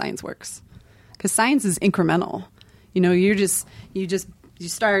about how science works. Because science is incremental. You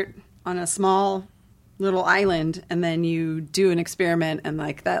start on a small little island, and then you do an experiment, and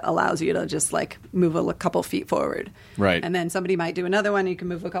like that allows you to just like move a couple feet forward. Right. And then somebody might do another one, and you can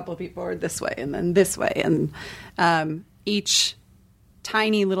move a couple feet forward this way, and then this way. And each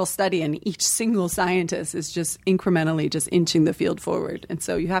tiny little study and each single scientist is just incrementally just inching the field forward. And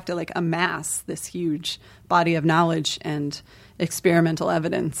so you have to like amass this huge body of knowledge and experimental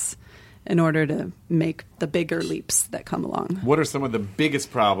evidence in order to make the bigger leaps that come along. What are some of the biggest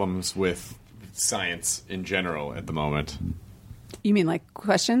problems with science in general at the moment? You mean like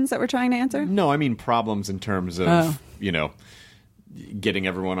questions that we're trying to answer? No, I mean problems in terms of, getting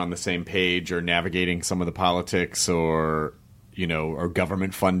everyone on the same page, or navigating some of the politics, or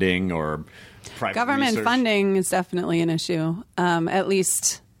government funding, or private government research. Funding is definitely an issue, at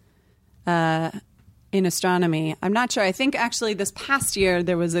least in astronomy. I'm not sure. I think actually this past year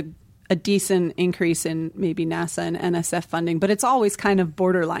there was a decent increase in maybe NASA and NSF funding, but it's always kind of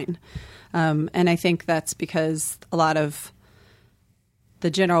borderline. And I think that's because a lot of the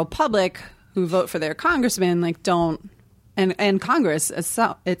general public who vote for their congressmen don't, and Congress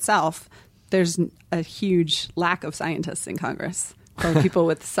itself, there's a huge lack of scientists in Congress, or people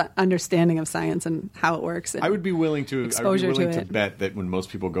with understanding of science and how it works. And I would be willing to to bet that when most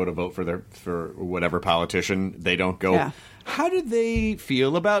people go to vote for whatever politician, they don't go, how do they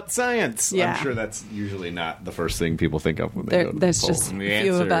feel about science? Yeah. I'm sure that's usually not the first thing people think of when they go to there's the polls. just And a the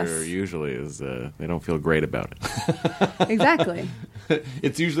few of answer us. usually is they don't feel great about it. Exactly.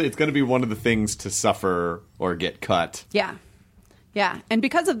 It's going to be one of the things to suffer or get cut. Yeah. Yeah. And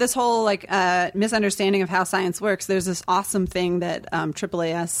because of this whole misunderstanding of how science works, there's this awesome thing that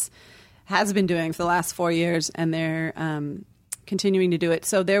AAAS has been doing for the last 4 years, and they're continuing to do it.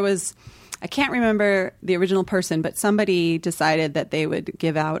 So there was, I can't remember the original person, but somebody decided that they would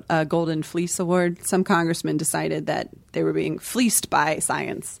give out a Golden Fleece Award. Some congressman decided that they were being fleeced by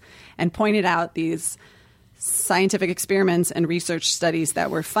science and pointed out these scientific experiments and research studies that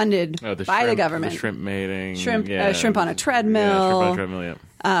were funded by the government. The shrimp mating. Shrimp on a treadmill. Yeah, shrimp on a treadmill,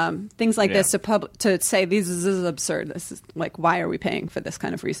 yeah. Things like this to say this is absurd. This is like, why are we paying for this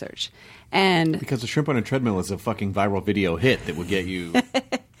kind of research? And Because the shrimp on a treadmill is a fucking viral video hit that will get you...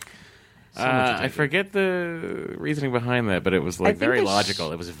 I forget the reasoning behind that, but it was like very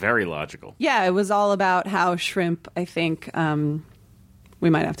logical. It was very logical. Yeah, it was all about how shrimp, I think, we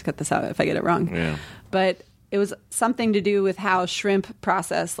might have to cut this out if I get it wrong. Yeah. But it was something to do with how shrimp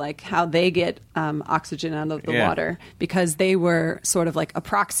process, like how they get oxygen out of the water, because they were sort of like a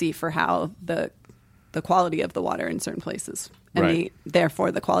proxy for how the quality of the water in certain places, and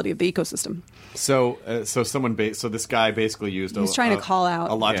therefore the quality of the ecosystem. So this guy basically used He's trying to call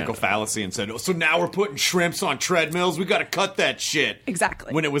out a logical fallacy and said, "Oh, so now we're putting shrimps on treadmills. We got to cut that shit."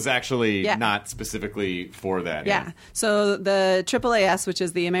 Exactly. When it was actually not specifically for that. Yeah. So the AAAS, which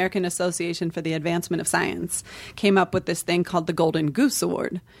is the American Association for the Advancement of Science, came up with this thing called the Golden Goose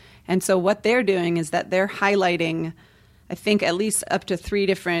Award. And so what they're doing is that they're highlighting, I think, at least up to 3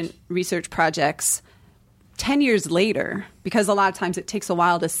 different research projects 10 years later, because a lot of times it takes a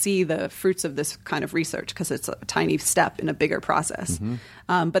while to see the fruits of this kind of research because it's a tiny step in a bigger process.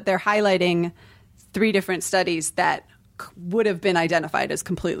 But they're highlighting 3 different studies that would have been identified as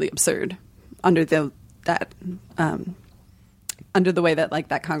completely absurd under the way that like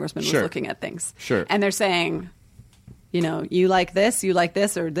that congressman was looking at things. Sure. And they're saying, you like this,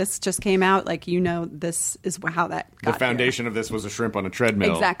 or this just came out, like, this is how that got The foundation here. of this was a shrimp on a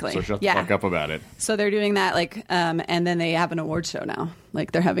treadmill. Exactly. So shut the fuck up about it. So they're doing that, like, and then they have an award show now.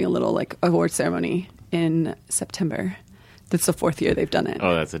 Like, they're having a little, like, award ceremony in September. That's the 4th year they've done it.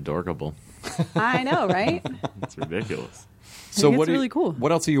 Oh, that's adorable. I know, right? That's ridiculous. So it's really cool.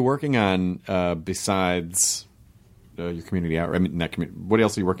 What else are you working on besides your community outreach? I mean, not community. What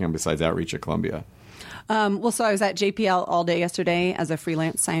else are you working on besides outreach at Columbia? So I was at JPL all day yesterday as a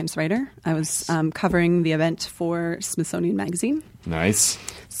freelance science writer. I was covering the event for Smithsonian Magazine. Nice.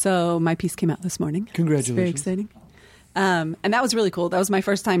 So my piece came out this morning. Congratulations. It's very exciting. And that was really cool. That was my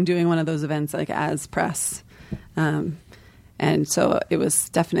first time doing one of those events, like, as press. And so it was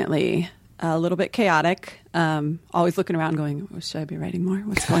definitely a little bit chaotic. Always looking around going, should I be writing more?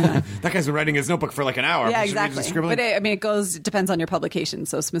 What's going on? That guy's been writing his notebook for like an hour. Yeah, Should we just exactly. scribble But it? it depends on your publication.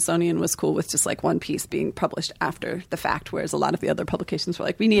 So Smithsonian was cool with just like one piece being published after the fact, whereas a lot of the other publications were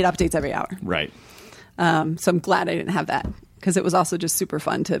like, we need updates every hour. Right. So I'm glad I didn't have that, because it was also just super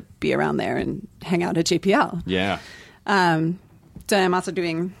fun to be around there and hang out at JPL. Yeah. So I'm also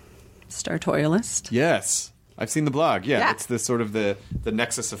doing Startorialist. Yes. I've seen the blog. Yeah. Yeah. It's the sort of the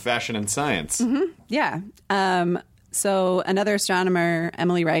nexus of fashion and science. Yeah. So another astronomer,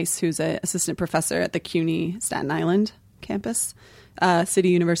 Emily Rice, who's an assistant professor at the CUNY Staten Island campus, City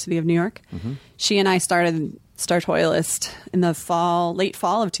University of New York. She and I started Startorialist in the late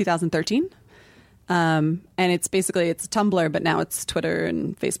fall of 2013. And it's a Tumblr, but now it's Twitter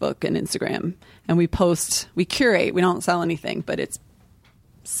and Facebook and Instagram. And we curate, we don't sell anything, but it's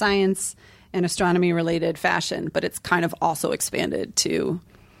science and astronomy related fashion, but it's kind of also expanded to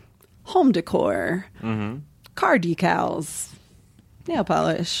home decor, car decals, nail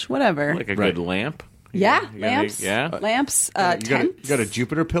polish, whatever. Like a good lamp. Yeah, You got lamps. lamps. Tents. You got a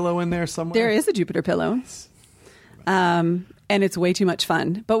Jupiter pillow in there somewhere? There is a Jupiter pillow. And it's way too much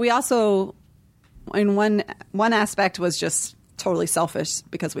fun. But we also, in one aspect, was just totally selfish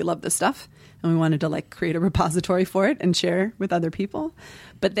because we love this stuff and we wanted to like create a repository for it and share with other people.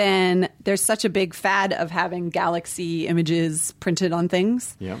 But then there's such a big fad of having galaxy images printed on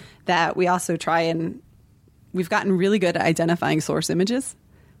things that we also try, and we've gotten really good at identifying source images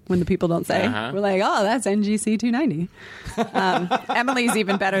when the people don't say. We're like, oh, that's NGC 290. Emily's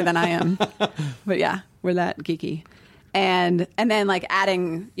even better than I am. But yeah, we're that geeky. And then like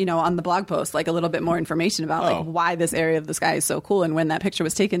adding, on the blog post, like a little bit more information about like why this area of the sky is so cool and when that picture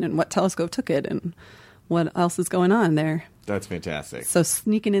was taken and what telescope took it and what else is going on there. That's fantastic. So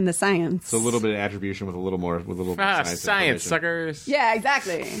sneaking in the science. So a little bit of attribution with a little more Science suckers. Yeah,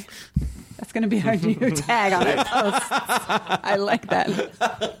 exactly. That's going to be our new tag on our posts. I like that.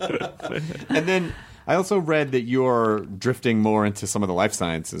 And then I also read that you're drifting more into some of the life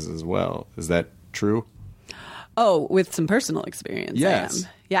sciences as well. Is that true? Oh, with some personal experience. Yes.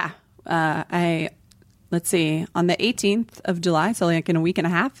 I am. Let's see, on the 18th of July, so like in a week and a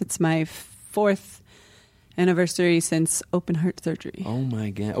half, it's my 4th anniversary since open heart surgery. Oh my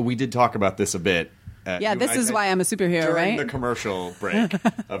God. We did talk about this a bit. This is why I'm a superhero, during right? the commercial break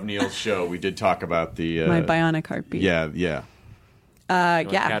of Neil's show, we did talk about the... my bionic heartbeat. Yeah.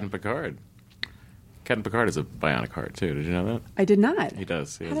 Captain Picard. Captain Picard is a bionic heart, too. Did you know that? I did not. He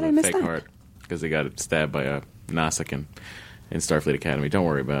does. He How has did I a miss fake that? heart because he got stabbed by a Nausicaan in Starfleet Academy. Don't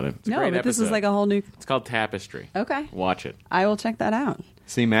worry about it. It's a No, great but this is episode. like a whole new... It's called Tapestry. Okay. Watch it. I will check that out.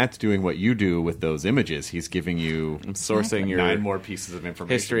 See, Matt's doing what you do with those images. He's giving you I'm sourcing your 9 more pieces of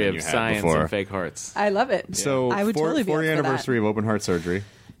information history than of you had science before. and fake hearts. I love it. So, I would totally be for up your for that. anniversary of open heart surgery,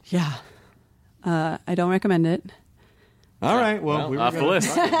 Yeah. I don't recommend it. All right. Well, we were off the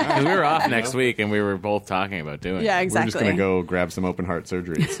list. 'Cause we were off next week, and we were both talking about doing Yeah, it. exactly. We're just going to go grab some open heart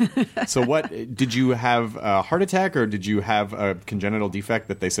surgeries. So what, did you have a heart attack or did you have a congenital defect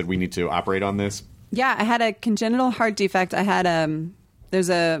that they said we need to operate on this? Yeah, I had a congenital heart defect. I had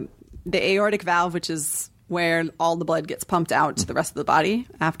the aortic valve, which is where all the blood gets pumped out to the rest of the body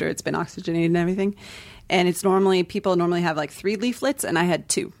after it's been oxygenated and everything. And it's people normally have like 3 leaflets, and I had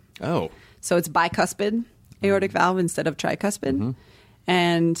 2. Oh. So it's bicuspid aortic valve instead of tricuspid. Mm-hmm.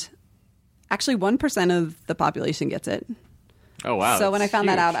 And actually 1% of the population gets it. Oh, wow. So when I found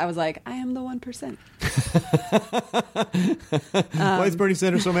that huge. out, I was like, I am the 1%. Why is Bernie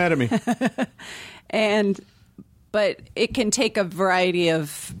Sanders so mad at me? But it can take a variety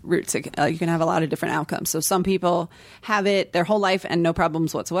of routes. You can have a lot of different outcomes. So some people have it their whole life and no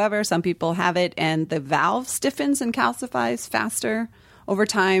problems whatsoever. Some people have it and the valve stiffens and calcifies faster over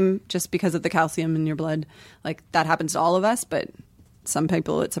time just because of the calcium in your blood. Like that happens to all of us, but some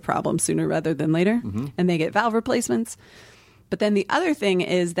people it's a problem sooner rather than later, and they get valve replacements. But then the other thing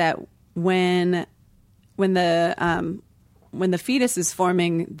is that when the fetus is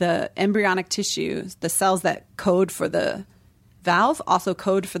forming, the embryonic tissue, the cells that code for the valve also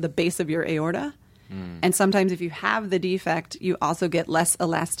code for the base of your aorta. And sometimes if you have the defect, you also get less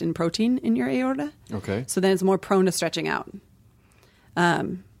elastin protein in your aorta. Okay. So then it's more prone to stretching out.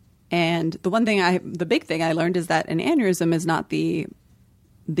 And the big thing I learned is that an aneurysm is not the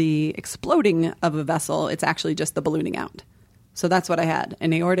exploding of a vessel. It's actually just the ballooning out. So that's what I had,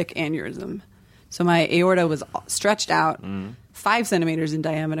 an aortic aneurysm. So my aorta was stretched out 5 centimeters in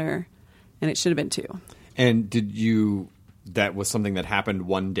diameter, and it should have been 2. And that was something that happened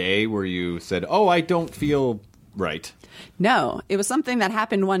one day where you said, oh, I don't feel right? No, it was something that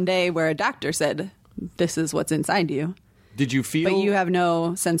happened one day where a doctor said, this is what's inside you. Did you feel? But you have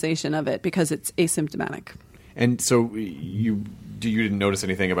no sensation of it because it's asymptomatic. And so you didn't notice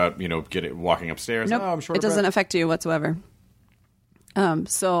anything about, walking upstairs? Nope, Oh, I'm short it of doesn't breath. affect you whatsoever.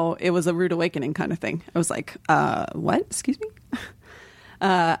 So it was a rude awakening kind of thing. I was like, what? Excuse me?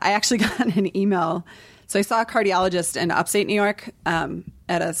 I actually got an email. So I saw a cardiologist in upstate New York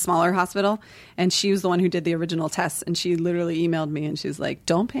at a smaller hospital, and she was the one who did the original tests. And she literally emailed me, and she's like,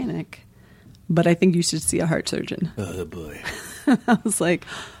 don't panic, but I think you should see a heart surgeon. Oh, boy. I was like,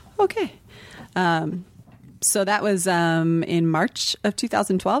 okay. So that was in March of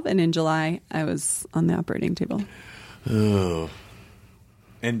 2012, and in July, I was on the operating table. Oh.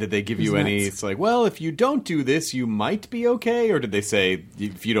 And did they give you It was any, nuts. it's like, well, if you don't do this, you might be okay? Or did they say,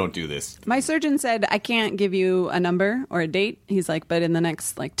 if you don't do this? My surgeon said, I can't give you a number or a date. He's like, but in the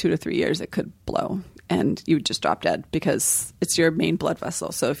next 2 to 3 years, it could blow and you would just drop dead because it's your main blood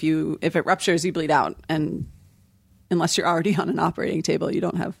vessel. So if it ruptures, you bleed out. And unless you're already on an operating table, you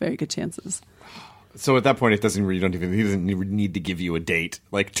don't have very good chances. So at that point, he doesn't need to give you a date.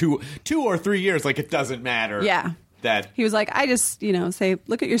 Like 2 or 3 years, it doesn't matter. Yeah. That He was like, I just, say,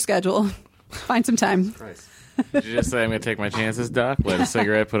 look at your schedule, find some time. Did you just say, I'm going to take my chances, Doc? Light a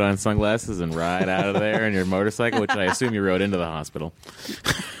cigarette, put on sunglasses, and ride out of there in your motorcycle, which I assume you rode into the hospital.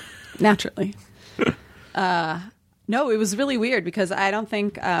 Naturally. No, it was really weird because I don't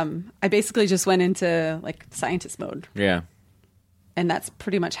think I basically just went into scientist mode. Yeah. And that's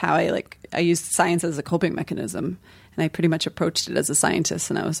pretty much how I used science as a coping mechanism. And I pretty much approached it as a scientist.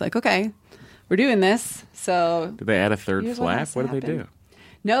 And I was like, okay, we're doing this. So Did they add a third here's flap? has to What did they happen. do?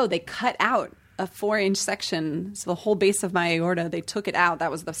 No, they cut out a 4-inch section. So the whole base of my aorta, they took it out. That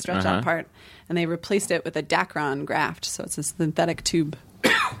was the stretch out part. And they replaced it with a Dacron graft. So it's a synthetic tube.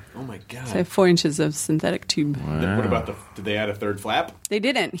 oh my God. So I have 4 inches of synthetic tube. What about did they add a third flap? They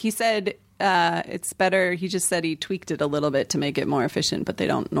didn't. He said it's better. He just said he tweaked it a little bit to make it more efficient, but they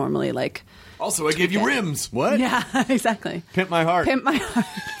don't normally Also, I gave you rims. What? Yeah, exactly. Pimp my heart. Pimp my heart.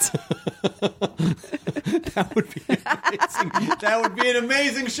 That would be amazing. That would be an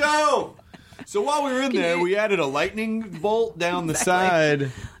amazing show. So while we were in there, we added a lightning bolt down the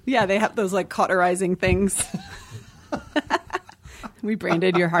side. Yeah, they have those cauterizing things. We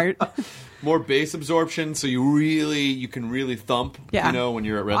branded your heart. More bass absorption, so you can really thump. Yeah. When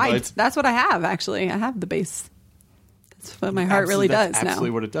you're at red lights. That's what I have. Actually, I have the bass. That's what my heart really does That's now.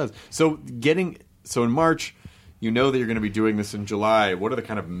 absolutely what it does. So in March, you know that you're going to be doing this in July. What are the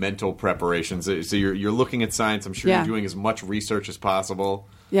kind of mental preparations? So you're looking at science. I'm sure Yeah. you're doing as much research as possible.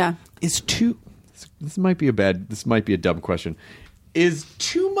 Yeah. This might be a dumb question. Is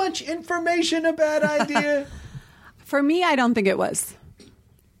too much information a bad idea? For me, I don't think it was.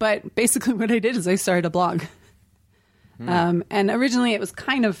 But basically what I did is I started a blog. And originally it was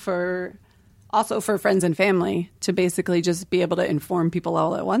kind of also for friends and family to basically just be able to inform people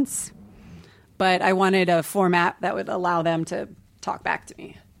all at once. but I wanted a format that would allow them to talk back to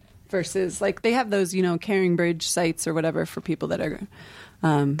me versus like they have those, Caring Bridge sites or whatever for people that are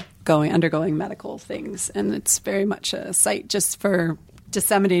undergoing medical things. And it's very much a site just for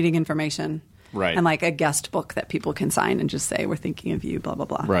disseminating information. Right. And like a guest book that people can sign and just say, we're thinking of you, blah, blah,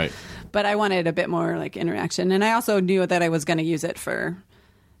 blah. Right. But I wanted a bit more like interaction. And I also knew that I was going to use it for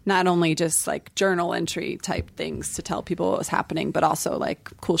not only just like journal entry type things to tell people what was happening, but also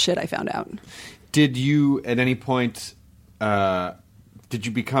like cool shit I found out. Did you at any point, did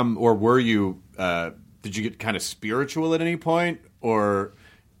you become, or were you, did you get kind of spiritual at any point? Or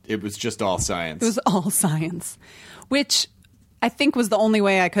it was just all science? It was all science, which I think was the only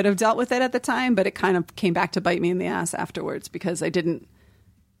way I could have dealt with it at the time, but it kind of came back to bite me in the ass afterwards because I didn't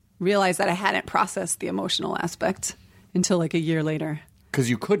realize that I hadn't processed the emotional aspect until like a year later. Because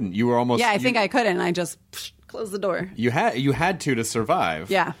you couldn't. You were almost... Yeah, I think I couldn't. I just closed the door. You had to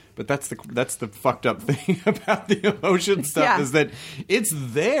survive. Yeah. But that's the fucked up thing about the emotion stuff is that it's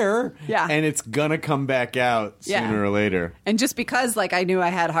there and it's gonna come back out sooner or later. And just because like I knew I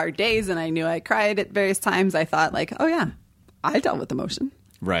had hard days and I knew I cried at various times, I thought like, oh yeah, I dealt with emotion.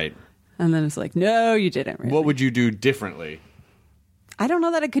 Right. And then it's like, no, you didn't really. What would you do differently? I don't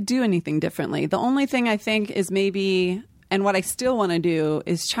know that I could do anything differently. The only thing I think is maybe, and what I still want to do,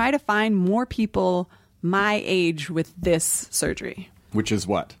 is try to find more people my age with this surgery. Which is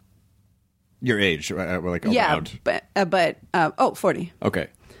what? Your age, like yeah, around. 40. Okay.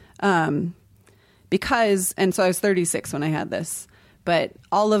 Because, and so I was 36 when I had this. But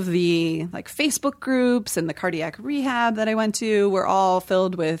all of the like Facebook groups and the cardiac rehab that I went to were all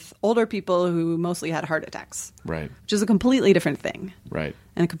filled with older people who mostly had heart attacks. Right. Which is a completely different thing. Right.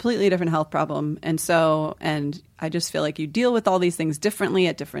 And a completely different health problem. And I just feel like you deal with all these things differently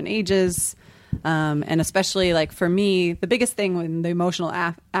at different ages. And especially like for me, the biggest thing in the emotional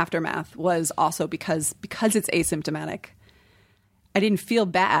aftermath was also because it's asymptomatic. I didn't feel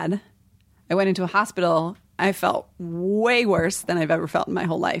bad. I went into a hospital. I felt way worse than I've ever felt in my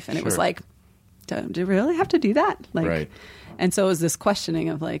whole life. And it was like, do you really have to do that? Like, right. And so it was this questioning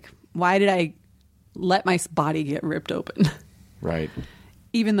of like, why did I let my body get ripped open? Right.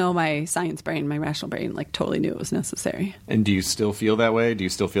 Even though my science brain, my rational brain, like totally knew it was necessary. And do you still feel that way? Do you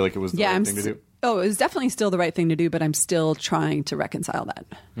still feel like it was the right thing to do? Oh, it was definitely still the right thing to do, but I'm still trying to reconcile that.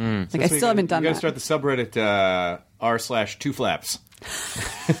 Like I still haven't done that. You got to start the subreddit r/2flaps.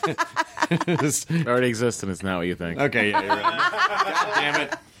 It already exists and it's not what you think. Okay, yeah, you're right. God damn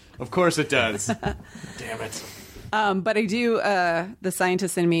it. Of course it does. Damn it. But I do, the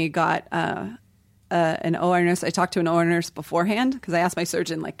scientist in me got an OR nurse. I talked to an OR nurse beforehand because I asked my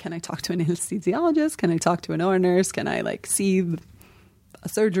surgeon, like, can I talk to an anesthesiologist? Can I talk to an OR nurse? Can I, like, see a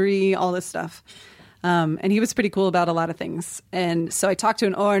surgery? All this stuff. And he was pretty cool about a lot of things. And so I talked to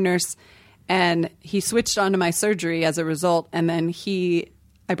an OR nurse, and he switched onto my surgery as a result. And then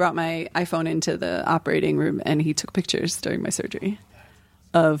I brought my iPhone into the operating room, and he took pictures during my surgery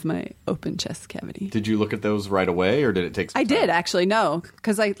of my open chest cavity. Did you look at those right away, or did it take some time? I did, actually, no.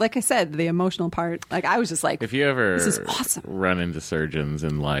 Because, like I said, the emotional part, like, I was just like, if you ever this is awesome. Run into surgeons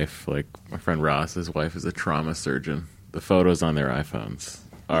in life, like my friend Ross, his wife is a trauma surgeon, the photos on their iPhones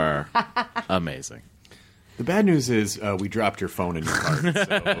are amazing. The bad news is we dropped your phone in your heart.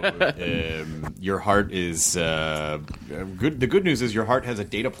 So, your heart is good. The good news is your heart has a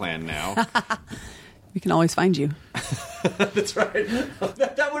data plan now. We can always find you. That's right.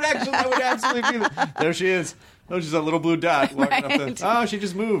 That would absolutely be. There she is. Oh, she's a little blue dot walking up the. Oh, she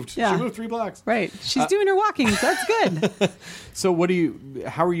just moved. Yeah. She moved 3 blocks. Right. She's doing her walking. That's good. So,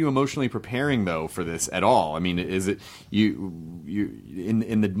 how are you emotionally preparing though for this at all? I mean, is it you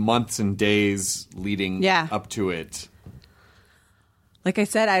in the months and days leading up to it? Like I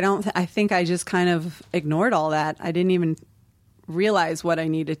said, I think I just kind of ignored all that. I didn't even realize what I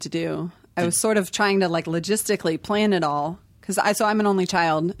needed to do. I was sort of trying to like logistically plan it all because I'm an only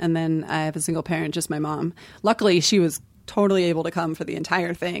child, and then I have a single parent, just my mom. Luckily, she was totally able to come for the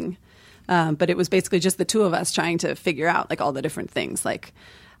entire thing, but it was basically just the two of us trying to figure out like all the different things. Like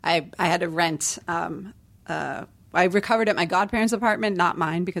I had to rent. I recovered at my godparents' apartment, not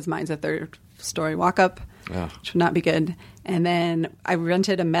mine because mine's a 3rd-story walk-up, which would not be good. And then I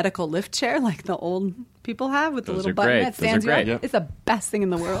rented a medical lift chair like the old people have with the little button that stands you up. Yep. It's the best thing in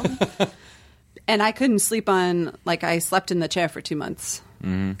the world. And I couldn't sleep on, like I slept in the chair for 2 months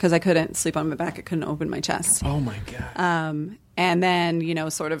because I couldn't sleep on my back. I couldn't open my chest. Oh, my God. And then,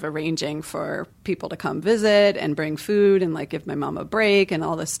 sort of arranging for people to come visit and bring food and like give my mom a break and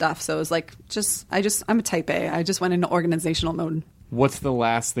all this stuff. So it was like, I'm a type A. I just went into organizational mode. What's the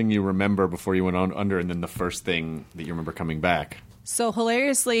last thing you remember before you went under, and then the first thing that you remember coming back? So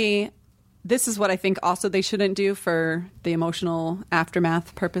hilariously, this is what I think also they shouldn't do for the emotional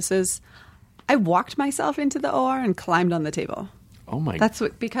aftermath purposes. I walked myself into the OR and climbed on the table. Oh my!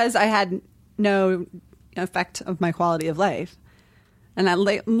 Because I had no effect of my quality of life. And I'm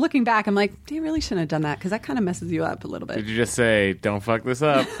looking back, I'm like, you really shouldn't have done that because that kind of messes you up a little bit. Did you just say, don't fuck this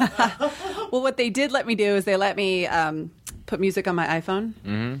up? Well, what they did let me do is they let me put music on my iPhone.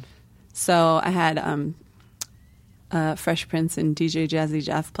 Mm-hmm. So I had Fresh Prince and DJ Jazzy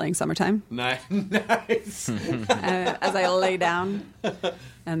Jeff playing Summertime. Nice. As I lay down.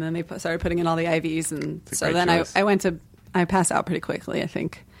 And then they started putting in all the IVs. And so then I passed out pretty quickly, I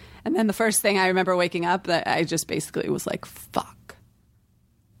think. And then the first thing I remember waking up, that I just basically was like, fuck.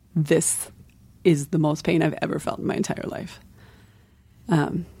 This is the most pain I've ever felt in my entire life.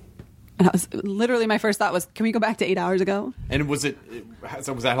 And I was literally, my first thought was, can we go back to 8 hours ago? And was that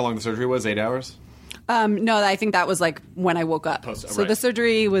how long the surgery was? 8 hours? No, I think that was like when I woke up. So the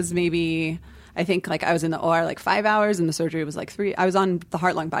surgery was maybe, I think like I was in the OR like 5 hours and the surgery was like 3. I was on the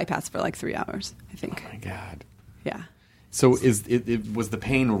heart-lung bypass for like 3 hours, I think. Oh my God. Yeah. So was the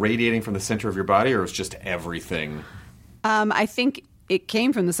pain radiating from the center of your body or was just everything? I think it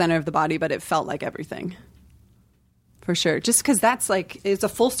came from the center of the body, but it felt like everything. For sure. Just because that's like, it's a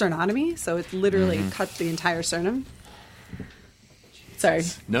full sternotomy, so it literally cut the entire sternum. Sorry.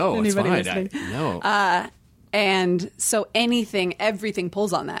 No, it's fine. No. And so everything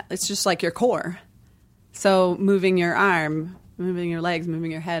pulls on that. It's just like your core. So moving your arm, moving your legs,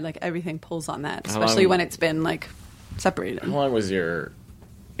 moving your head, like everything pulls on that, especially when it's been like separated. How long was your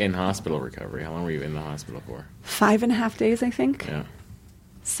in-hospital recovery? How long were you in the hospital for? 5.5 days, I think. Yeah.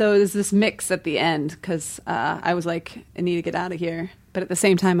 So there's this mix at the end because I was like, I need to get out of here. But at the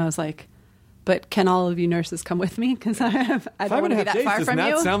same time, I was like, but can all of you nurses come with me? Because I don't want to be that far from you. 5.5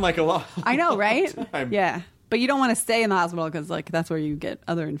 days does not sound like a lot. I know, right? Yeah. But you don't want to stay in the hospital because like that's where you get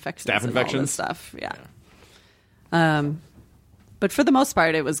other infections. Staph infections? And all this stuff. Yeah. But for the most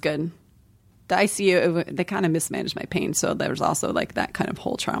part, it was good. The ICU, they kind of mismanaged my pain. So there was also like that kind of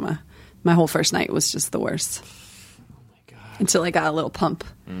whole trauma. My whole first night was just the worst. Until I got a little pump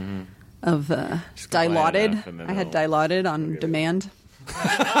of Dilaudid. I had Dilaudid on demand.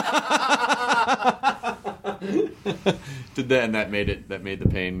 Did that, and that made the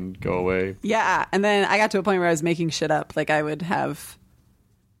pain go away? Yeah, and then I got to a point where I was making shit up. Like I would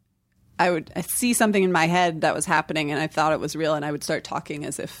see something in my head that was happening, and I thought it was real, and I would start talking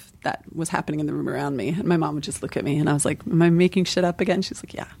as if that was happening in the room around me. And my mom would just look at me, and I was like, "Am I making shit up again?" She's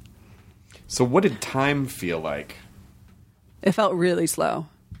like, "Yeah." So, what did time feel like? It felt really slow.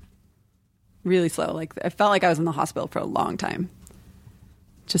 Really slow. Like I felt like I was in the hospital for a long time.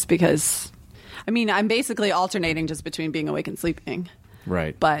 Just because, I mean, I'm basically alternating just between being awake and sleeping.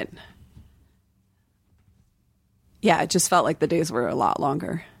 Right. But yeah, it just felt like the days were a lot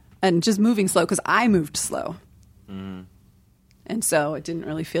longer. And just moving slow because I moved slow. Mm. And so it didn't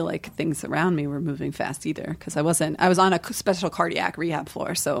really feel like things around me were moving fast either because I was on a special cardiac rehab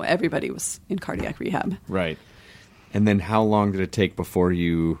floor. So everybody was in cardiac rehab. Right. And then how long did it take before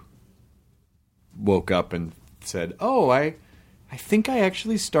you woke up and said, oh, I think I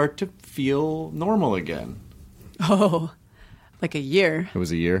actually start to feel normal again? Oh, like a year. It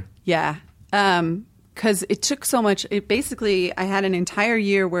was a year? Yeah. Because it took so much. I had an entire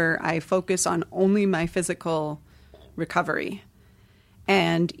year where I focused on only my physical recovery.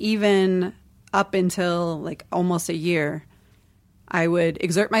 And even up until like almost a year, I would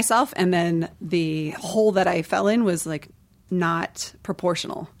exert myself, and then the hole that I fell in was like not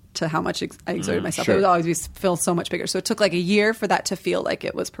proportional to how much I exerted myself. Sure. It would always feel so much bigger. So it took like a year for that to feel like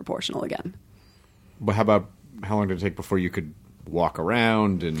it was proportional again. But how long did it take before you could walk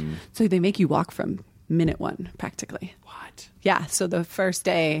around? And so they make you walk from minute one, practically. What? Yeah. So the first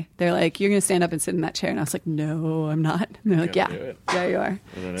day, they're like, you're going to stand up and sit in that chair. And I was like, no, I'm not. And they're like, yeah, you are.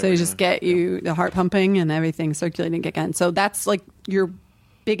 So you just get the heart pumping and everything circulating again. So that's like your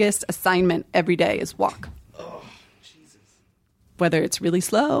biggest assignment every day is walk. Oh, Jesus. Whether it's really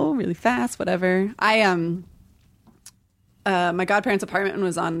slow, really fast, whatever. My godparents' apartment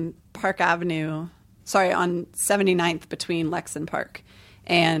was on Park Avenue. Sorry, on 79th between Lex and Park.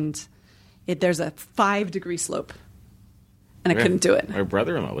 And there's a 5-degree slope. And I couldn't do it. My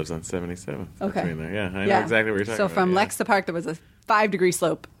brother-in-law lives on 77th. Okay. Between there. Yeah, I know exactly what you're talking about. So from Lex to Park, there was a 5-degree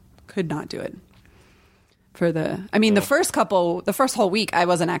slope. Could not do it. The first whole week, I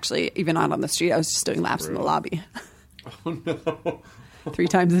wasn't actually even out on the street. I was just doing laps in the lobby. Oh, no. 3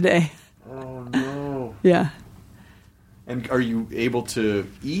 times a day. Oh, no. Yeah. And are you able to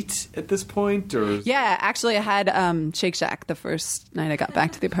eat at this point, or? Yeah, actually, I had Shake Shack the first night I got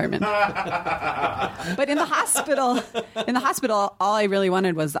back to the apartment. But in the hospital, all I really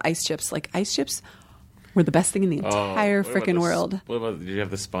wanted was the ice chips. Like, ice chips were the best thing in the entire freaking world. Did you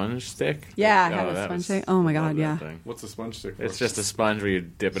have the sponge stick? Yeah, I had a sponge stick. Oh my god, yeah. What's a sponge stick for? It's just a sponge where you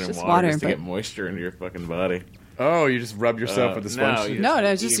dip it in just water, water, just to but- get moisture into your fucking body. Oh, you just rub yourself with the sponge no, stick? you No,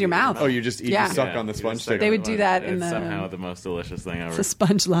 just it's just eat your it mouth. Oh, you just eat, Yeah. you suck on the you sponge just suck stick. They on would the do sponge. that in It's the- somehow the most delicious thing ever. It's a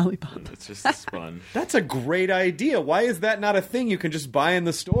sponge lollipop. It's just a sponge. That's a great idea. Why is that not a thing you can just buy in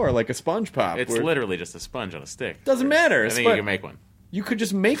the store, like a sponge pop? It's where- literally just a sponge on a stick. Doesn't matter. I think you can make one. You could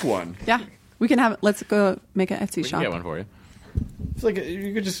just make one. Yeah, we can have. Let's go make an Etsy We shop. can get one for you. It's like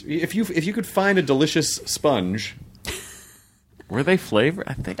you could just if you could find a delicious sponge. Were they flavored?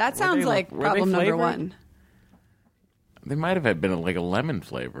 I think That were sounds they- like were they problem number flavored? one. They might have been like a lemon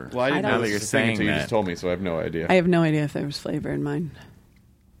flavor. Well, I didn't don't- know Now that this you're was a thing saying until you that. just told me, so I have no idea. I have no idea if there was flavor in mine.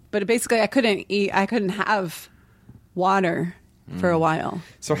 But basically, I couldn't eat. I couldn't have water for a while.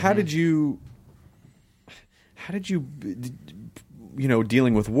 So how did you,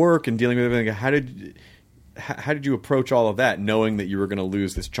 dealing with work and dealing with everything, how did you approach all of that, knowing that you were going to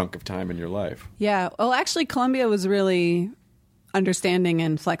lose this chunk of time in your life? Yeah. Well, actually, Columbia was really understanding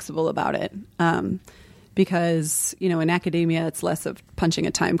and flexible about it. Because, in academia, it's less of punching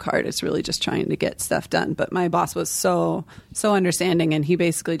a time card. It's really just trying to get stuff done. But my boss was so understanding, and he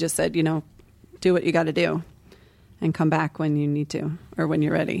basically just said, do what you got to do and come back when you need to or when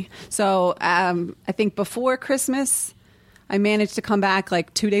you're ready. So I think before Christmas, I managed to come back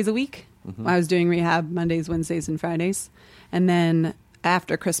like 2 days a week. I was doing rehab Mondays, Wednesdays, and Fridays. And then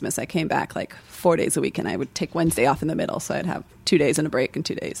after Christmas, I came back like 4 days a week, and I would take Wednesday off in the middle. So I'd have 2 days and a break and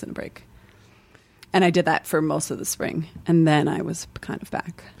 2 days and a break. And I did that for most of the spring. And then I was kind of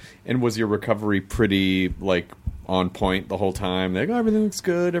back. And was your recovery pretty, on point the whole time? Like, everything looks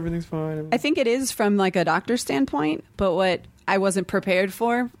good, everything's fine. I think it is from like a doctor's standpoint, but what I wasn't prepared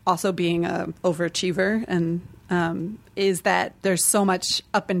for, also being a overachiever, and is that there's so much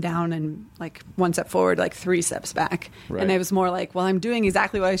up and down and like one step forward, like 3 steps back. Right. And it was more like, well, I'm doing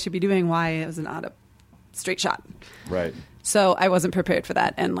exactly what I should be doing. Why is it not a straight shot? Right. So I wasn't prepared for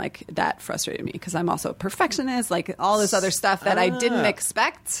that, and like that frustrated me because I'm also a perfectionist, like all this other stuff that I didn't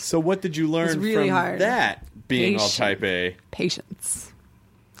expect. So what did you learn really from hard. that, being all Patience. type A? Patience.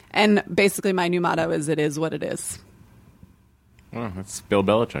 And basically my new motto is, it is what it is. Well, that's Bill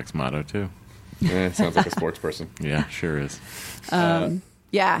Belichick's motto too. Sounds like a sports person. Yeah, sure is.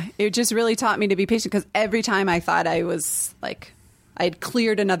 Yeah, it just really taught me to be patient, because every time I thought I was like, I'd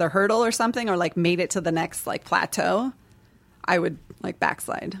cleared another hurdle or something, or like made it to the next like plateau, I would like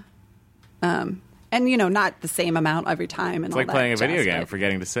backslide. And not the same amount every time. And It's all like that playing a video jazz, game, but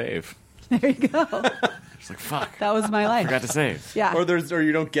forgetting to save. There you go. It's like, fuck, That was my life. forgot to save. Yeah. Or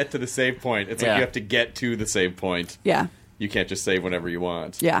you don't get to the save point. It's like Yeah. you have to get to the save point. Yeah. You can't just save whenever you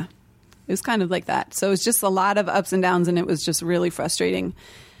want. Yeah. It was kind of like that. So it was just a lot of ups and downs, and it was just really frustrating.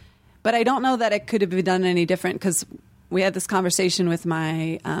 But I don't know that it could have been done any different, because we had this conversation with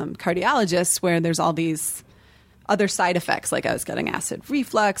my cardiologist where there's all these other side effects. Like I was getting acid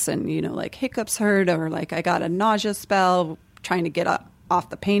reflux, and, like hiccups hurt, or like I got a nausea spell trying to get off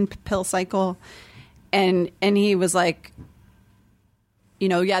the pain pill cycle. And he was like,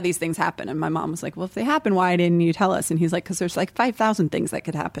 yeah, these things happen. And my mom was like, well, if they happen, why didn't you tell us? And he's like, because there's like 5,000 things that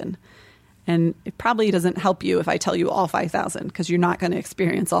could happen. And it probably doesn't help you if I tell you all 5,000, because you're not going to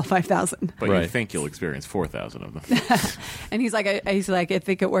experience all 5,000. But you Right. think you'll experience 4,000 of them. And he's like, I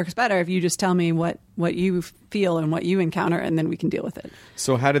think it works better if you just tell me what you feel and what you encounter, and then we can deal with it.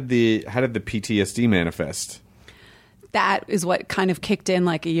 So how did the PTSD manifest? That is what kind of kicked in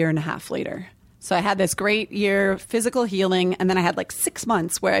like a year and a half later. So I had this great year physical healing, and then I had like 6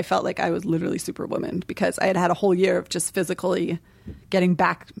 months where I felt like I was literally Superwoman, because I had a whole year of just physically getting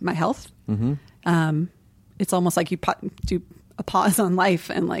back my health. Mm-hmm. It's almost like you do a pause on life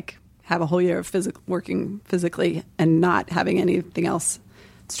and like have a whole year of working physically and not having anything else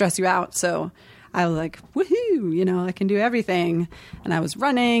stress you out. So I was like, woohoo, I can do everything. And I was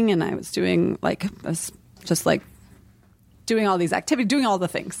running, and I was doing just like doing all these activities, doing all the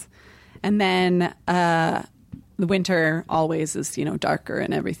things. And then the winter always is, darker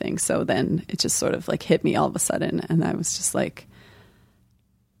and everything. So then it just sort of like hit me all of a sudden. And I was just like,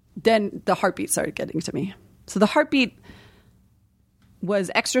 then the heartbeat started getting to me. So the heartbeat was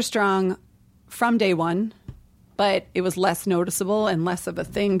extra strong from day one, but it was less noticeable and less of a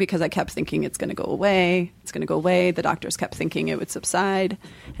thing, because I kept thinking it's going to go away. It's going to go away. The doctors kept thinking it would subside,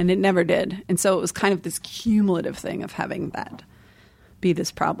 and it never did. And so it was kind of this cumulative thing of having that be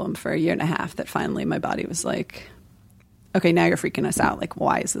this problem for a year and a half, that finally my body was like, okay, now you're freaking us out. Like,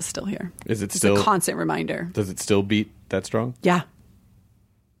 why is this still here? Is it It's still a constant reminder? Does it still beat that strong? Yeah.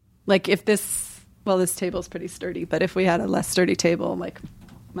 Like if this table's pretty sturdy, but if we had a less sturdy table, like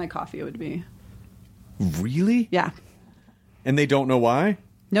my coffee would be. Really? Yeah. And they don't know why?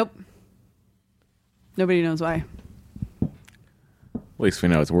 Nope. Nobody knows why. At least we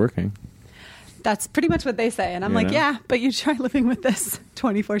know it's working. That's pretty much what they say. And I'm like, yeah, but you try living with this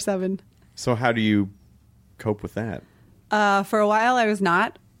 24/7. So how do you cope with that? For a while I was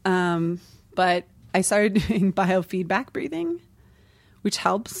not. But I started doing biofeedback breathing, which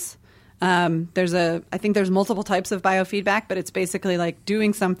helps. I think there's multiple types of biofeedback, but it's basically like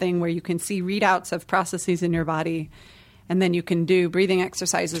doing something where you can see readouts of processes in your body, and then you can do breathing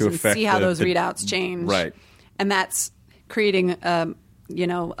exercises and see how those readouts change. Right. And that's creating,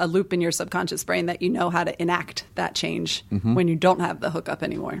 a loop in your subconscious brain that you know how to enact that change when you don't have the hookup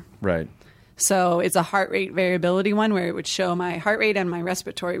anymore. Right. So it's a heart rate variability one where it would show my heart rate and my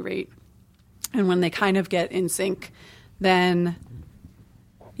respiratory rate. And when they kind of get in sync, then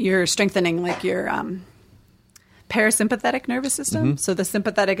you're strengthening like your parasympathetic nervous system. So the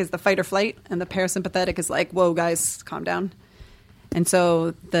sympathetic is the fight or flight, and the parasympathetic is like, whoa, guys, calm down. And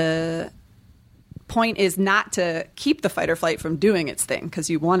so the point is not to keep the fight or flight from doing its thing, because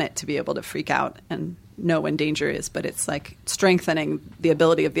you want it to be able to freak out and know when danger is, but it's like strengthening the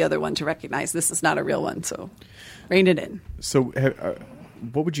ability of the other one to recognize this is not a real one, so rein it in. So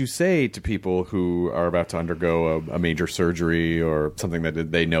what would you say to people who are about to undergo a major surgery or something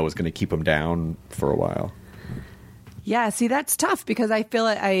that they know is going to keep them down for a while? Yeah, see, that's tough because I feel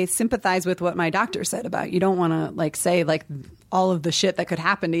I sympathize with what my doctor said about you don't want to like say like all of the shit that could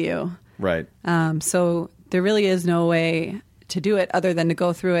happen to you. Right. So there really is no way to do it other than to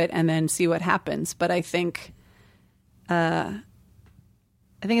go through it and then see what happens. But I think it's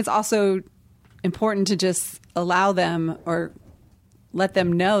also important to just allow them or let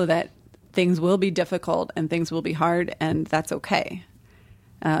them know that things will be difficult and things will be hard, and that's okay.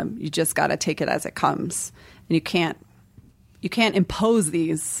 You just got to take it as it comes, and you can't impose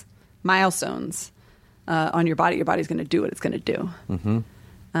these milestones on your body. Your body's going to do what it's going to do.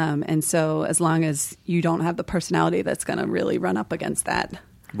 And so as long as you don't have the personality that's going to really run up against that.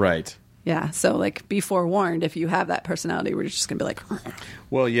 Right. Yeah. So like be forewarned if you have that personality, we're just going to be like,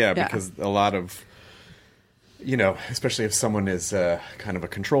 well, yeah, because a lot of, especially if someone is kind of a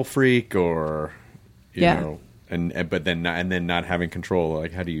control freak or, you know, but then not having control,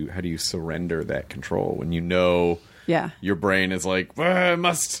 like how do you surrender that control when your brain is like, I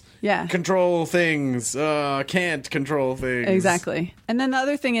must control things, can't control things. Exactly. And then the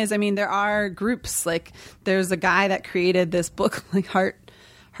other thing is, I mean, there are groups, like there's a guy that created this book, like heart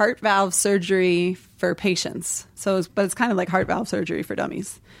valve surgery for patients. But it's kind of like heart valve surgery for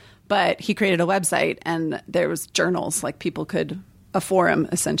dummies. But he created a website, and there was journals, like a forum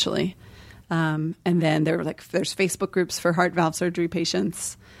essentially. And then there's Facebook groups for heart valve surgery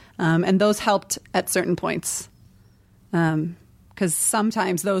patients. And those helped at certain points. Because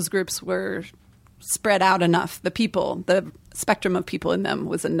sometimes those groups were spread out enough. The spectrum of people in them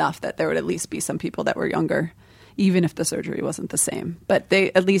was enough that there would at least be some people that were younger, even if the surgery wasn't the same. But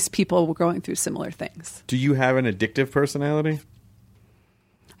at least people were going through similar things. Do you have an addictive personality?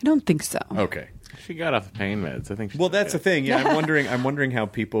 I don't think so. Okay. She got off the pain meds. I think. That's the thing. Yeah, I'm wondering how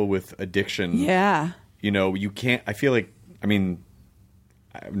people with addiction. Yeah. You can't. I feel like. I mean,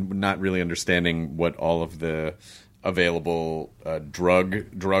 I'm not really understanding what all of the available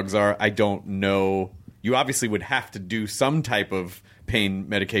drugs are. I don't know. You obviously would have to do some type of pain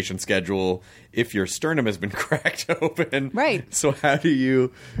medication schedule if your sternum has been cracked open. Right. So how do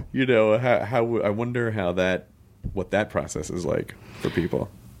you, how I wonder what that process is like for people.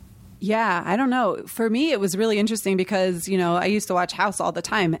 Yeah, I don't know. For me, it was really interesting because, I used to watch House all the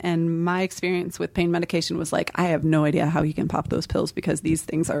time, and my experience with pain medication was like, I have no idea how you can pop those pills because these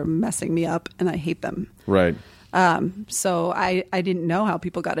things are messing me up and I hate them. Right. So I didn't know how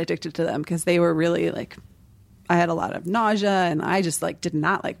people got addicted to them because they were really like, I had a lot of nausea and I just like did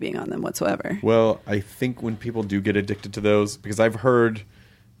not like being on them whatsoever. Well, I think when people do get addicted to those, because I've heard,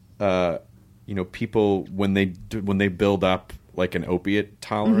 people when they build up like an opiate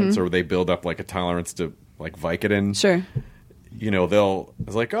tolerance or they build up like a tolerance to like Vicodin. Sure.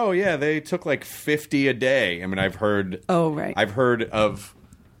 It's like, oh yeah, they took like 50 a day. I mean, I've heard. Oh, right. I've heard of.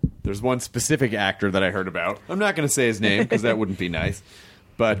 There's one specific actor that I heard about. I'm not going to say his name because that wouldn't be nice.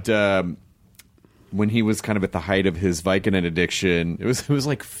 But when he was kind of at the height of his Vicodin addiction, it was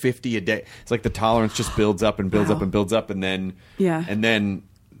like 50 a day. It's like the tolerance just builds up and builds up and builds up, and then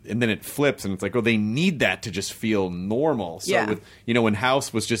and then it flips, and it's like, oh, they need that to just feel normal. So Yeah. with, when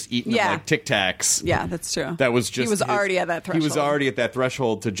House was just eating them like Tic Tacs. Yeah, that's true. That was just he was already at that threshold. He was already at that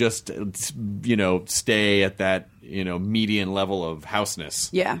threshold to just stay at that median level of houseness.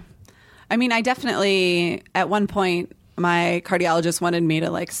 Yeah. I mean, I definitely, at one point, my cardiologist wanted me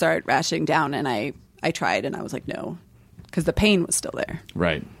to like start rationing down, and I tried, and I was like, no, because the pain was still there.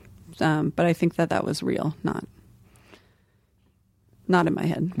 Right. But I think that was real, not in my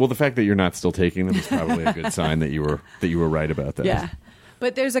head. Well, the fact that you're not still taking them is probably a good sign that you were right about that. Yeah.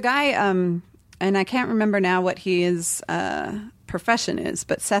 But there's a guy, and I can't remember now what his profession is,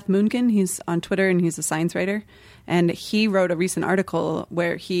 but Seth Moonkin, he's on Twitter, and he's a science writer. And he wrote a recent article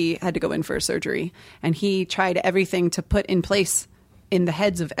where he had to go in for a surgery, and he tried everything to put in place in the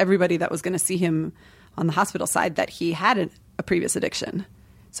heads of everybody that was going to see him on the hospital side that he had a previous addiction.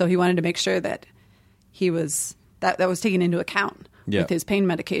 So he wanted to make sure that he was that was taken into account with his pain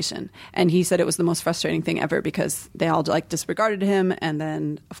medication. And he said it was the most frustrating thing ever because they all like disregarded him, and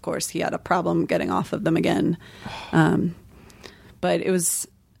then of course he had a problem getting off of them again. But it was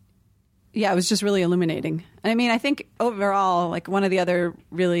just really illuminating. And I mean, I think overall, like one of the other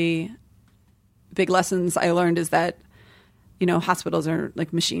really big lessons I learned is that, hospitals are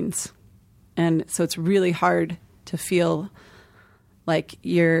like machines. And so it's really hard to feel like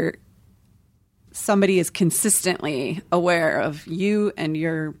somebody is consistently aware of you and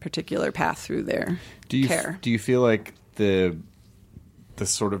your particular path through their care. Do you feel like the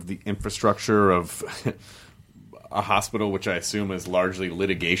sort of the infrastructure of a hospital, which I assume is largely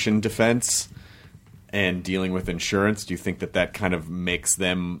litigation defense and dealing with insurance, do you think that kind of makes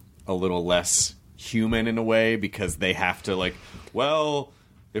them a little less human in a way because they have to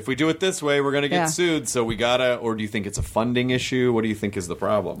if we do it this way, we're going to get sued, so we gotta, or do you think it's a funding issue? What do you think is the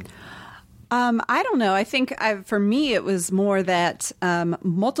problem? I don't know. I think for me, it was more that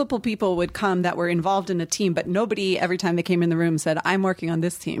multiple people would come that were involved in a team, but nobody, every time they came in the room, said, I'm working on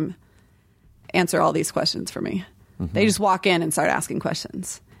this team. Answer all these questions for me. Mm-hmm. They just walk in and start asking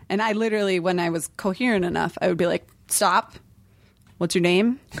questions. And I literally, when I was coherent enough, I would be like, stop. What's your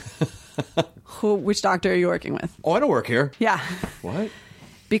name? Which doctor are you working with? Oh, I don't work here. Yeah. What?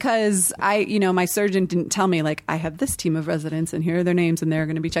 Because my surgeon didn't tell me, like, I have this team of residents and here are their names and they're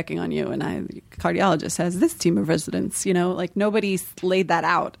going to be checking on you. And the cardiologist has this team of residents, like nobody laid that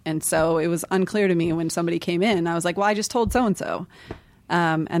out. And so it was unclear to me when somebody came in. I was like, well, I just told so-and-so.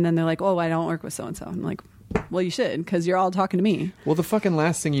 And then they're like, oh, I don't work with so-and-so. I'm like, well, you should, because you're all talking to me. Well, the fucking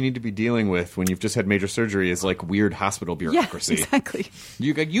last thing you need to be dealing with when you've just had major surgery is like weird hospital bureaucracy. Yeah, exactly.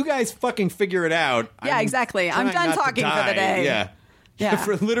 You guys fucking figure it out. Yeah, exactly. I'm done talking for the day. Yeah. Yeah.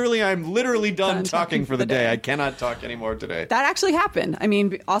 I'm literally done talking for the day. I cannot talk anymore today. That actually happened. I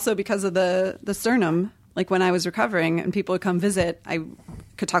mean, also because of the sternum, like when I was recovering and people would come visit, I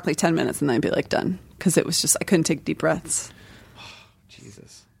could talk like 10 minutes and then I'd be like done. Because it was just, I couldn't take deep breaths.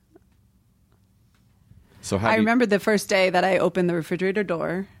 Jesus. So I remember the first day that I opened the refrigerator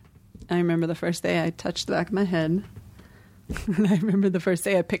door. I remember the first day I touched the back of my head. And I remember the first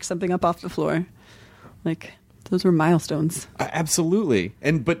day I picked something up off the floor. Like, those were milestones. Absolutely.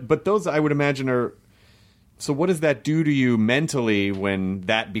 But those, I would imagine, are... So what does that do to you mentally when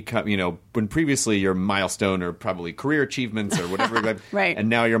that when previously your milestone or probably career achievements or whatever, right. And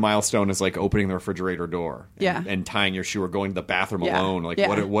now your milestone is like opening the refrigerator door and tying your shoe or going to the bathroom alone. Like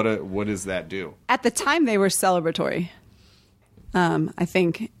what does that do? At the time, they were celebratory. I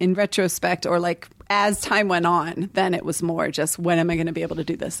think in retrospect, or like as time went on, then it was more just, when am I going to be able to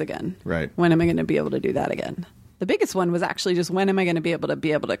do this again? Right. When am I going to be able to do that again? The biggest one was actually just, when am I going to be able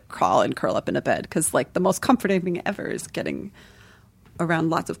to crawl and curl up in a bed? Because like the most comforting thing ever is getting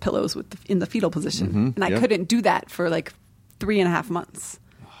around lots of pillows in the fetal position. Mm-hmm. And I couldn't do that for like 3.5 months.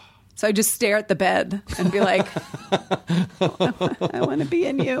 So I just stare at the bed and be like, I want to be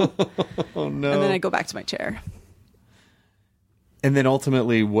in you. Oh no. And then I go back to my chair. And then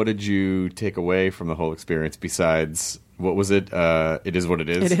ultimately, what did you take away from the whole experience besides, what was it? It is what it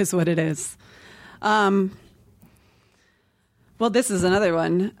is. It is what it is. Well, this is another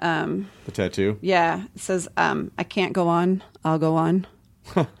one. The tattoo? Yeah. It says, I can't go on, I'll go on.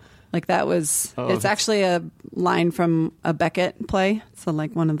 Like that was, it's actually a line from a Beckett play. So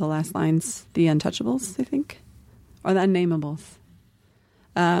like one of the last lines, The Untouchables, I think. Or The Unnamables.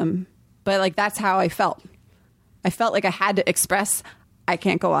 But like that's how I felt. I felt like I had to express, I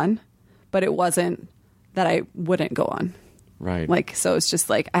can't go on. But it wasn't that I wouldn't go on. Right. Like, so it's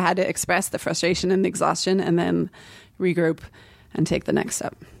just like I had to express the frustration and the exhaustion and then regroup and take the next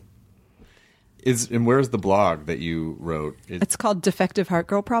step. And where's the blog that you wrote? It's called Defective Heart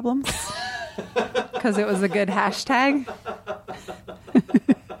Girl Problems. Because it was a good hashtag.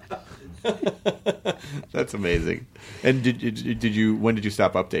 That's amazing. And did you? When did you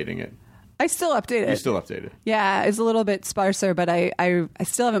stop updating it? I still update it. You still update it. Yeah, it's a little bit sparser, but I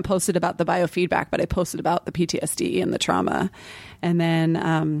still haven't posted about the biofeedback, but I posted about the PTSD and the trauma. And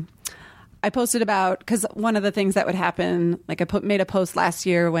then I posted about, because one of the things that would happen, like made a post last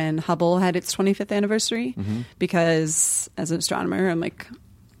year when Hubble had its 25th anniversary, because as an astronomer, I'm like,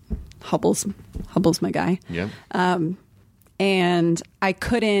 Hubble's my guy. Yeah. And I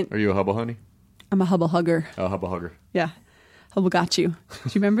couldn't. Are you a Hubble honey? I'm a Hubble hugger. Oh, Hubble hugger. Yeah. Hubble got you. Do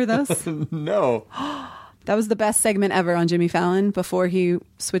you remember those? No. That was the best segment ever on Jimmy Fallon before he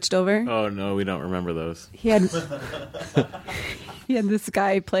switched over. Oh no, we don't remember those. He had this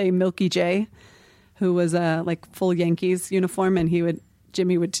guy play Milky J, who was a like full Yankees uniform, and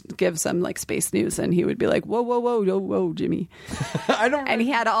Jimmy would give some like space news, and he would be like, "Whoa, whoa, whoa, whoa, whoa, Jimmy." I don't. And he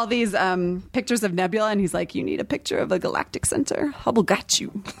had all these pictures of Nebula, and he's like, "You need a picture of the galactic center. Hubble got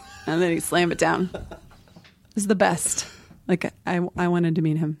you." And then he slammed it down. This is the best. Like I wanted to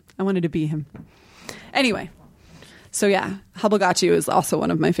meet him. I wanted to be him. Anyway, so yeah, Hubble got you is also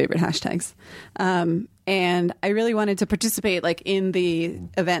one of my favorite hashtags. And I really wanted to participate like in the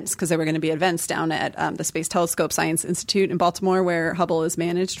events, because there were going to be events down at the Space Telescope Science Institute in Baltimore, where Hubble is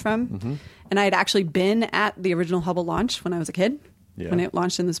managed from. And I had actually been at the original Hubble launch when I was a kid, when it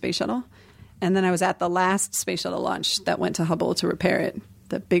launched in the space shuttle. And then I was at the last space shuttle launch that went to Hubble to repair it.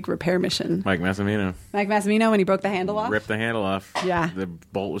 The big repair mission. Mike Massimino when he broke the handle off. ripped the handle off. Yeah. The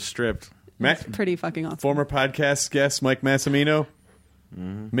bolt was stripped. It's pretty fucking awesome. Former podcast guest Mike Massimino,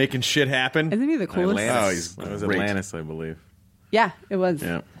 making shit happen. Isn't he the coolest? Atlantis. Oh, he's That was great. Atlantis, I believe. Yeah, it was.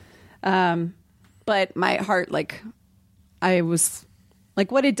 Yeah. But my heart, like, I was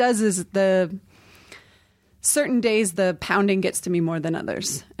like, what it does is certain days the pounding gets to me more than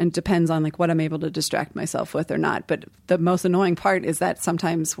others, and depends on like what I'm able to distract myself with or not. But the most annoying part is that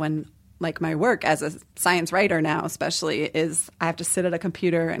sometimes when like my work as a science writer now especially is I have to sit at a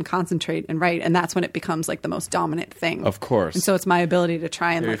computer and concentrate and write, and that's when it becomes like the most dominant thing. Of course. And so it's my ability to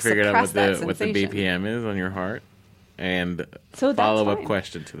try and Have you like figured out suppress that what the sensation. BPM is on your heart? And So that's follow-up fine.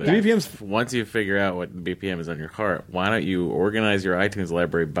 question to that. The BPM's Once you figure out what the BPM is on your heart, why don't you organize your iTunes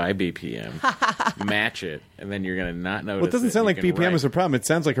library by BPM, match it, and then you're going to not notice. Well, it doesn't sound like BPM is a problem. It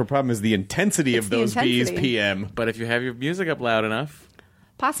sounds like her problem is the intensity It's of the those B's intensity. PM. But if you have your music up loud enough,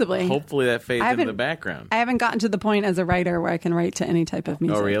 Possibly. hopefully that fades I into the haven't- background. I haven't gotten to the point as a writer where I can write to any type of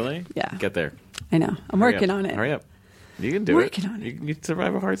music. Oh, really? Yeah. Get there. I know. I'm Hurry working up. on it. Hurry up. You can do Working it. on it. You can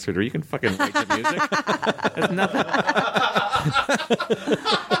survive a heart surgery. You can fucking write to music. That's nothing.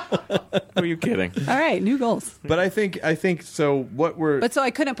 Who are you kidding? All right, new goals. But I think so. What we're But so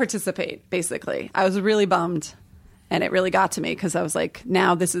I couldn't participate, basically. I was really bummed, and it really got to me because I was like,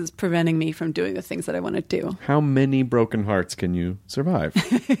 now this is preventing me from doing the things that I want to do. how many broken hearts can you survive?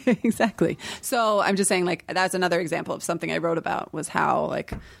 Exactly. So I'm just saying, like, that's another example of something I wrote about, was how,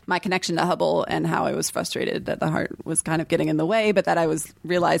 like, my connection to Hubble and how I was frustrated that the heart was kind of getting in the way, but that I was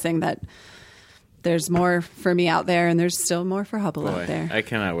realizing that there's more for me out there, and there's still more for Hubble Boy, out there. I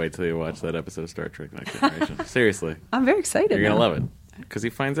cannot wait till you watch that episode of Star Trek Next Generation. Seriously. I'm very excited. You're going to now. love it. Because he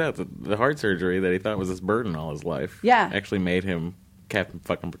finds out that the heart surgery that he thought was this burden all his life Yeah. actually made him Captain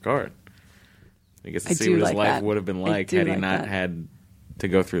fucking Picard. He gets to I see do what his like life that. would have been I like do had he like not that. had to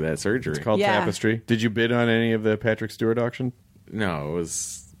go through that surgery. It's called Yeah. Tapestry. Did you bid on any of the Patrick Stewart auction? No, it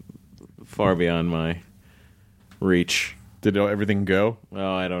was far beyond my reach. Did everything go?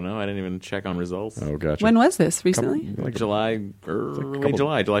 Well, I don't know. I didn't even check on results. Oh, gotcha. When was this? Recently? Like July, early couple-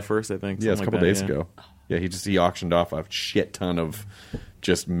 July 1st, I think. Yeah, it's a something couple like days that, ago. Yeah, he auctioned off a shit ton of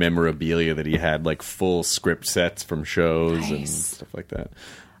just memorabilia that he had, like full script sets from shows and Nice. stuff like that.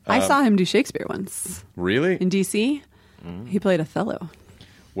 I saw him do Shakespeare once Really? in D.C. He played Othello.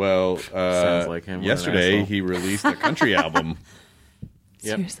 Well, Sounds like him. What an yesterday asshole. he released a country album.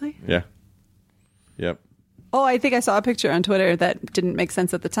 Yep. Seriously? Yeah. Yep. Oh, I think I saw a picture on Twitter that didn't make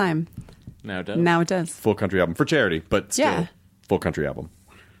sense at the time. Now it does. Now it does. Full country album for charity, but still Yeah. full country album.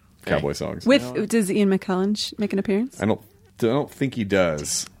 Cowboy songs. Does Ian McKellen make an appearance? I don't think he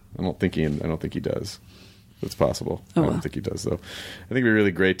does. I don't think he does. It's possible. Oh, I don't well. think he does though. I think it'd be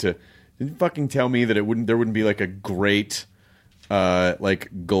really great to. Didn't fucking tell me that there wouldn't be like a great like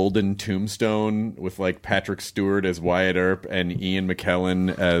golden tombstone with like Patrick Stewart as Wyatt Earp and Ian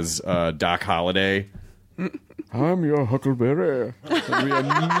McKellen as Doc Holliday. I'm your Huckleberry. That'd be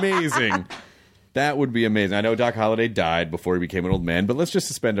amazing. That would be amazing. I know Doc Holliday died before he became an old man, but let's just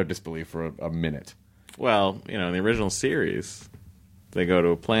suspend our disbelief for a minute. Well, in the original series, they go to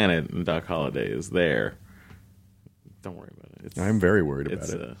a planet and Doc Holliday is there. Don't worry about it. I'm very worried about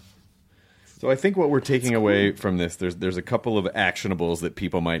It's it. So I think what we're taking away from this, there's a couple of actionables that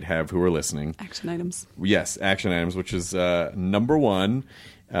people might have who are listening. Action items. Yes, action items, which is number one.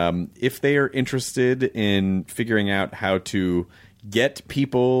 If they are interested in figuring out how to get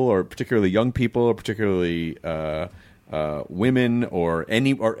people, or particularly young people, or particularly women, or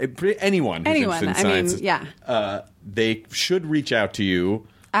anyone who's interested in science, they should reach out to you.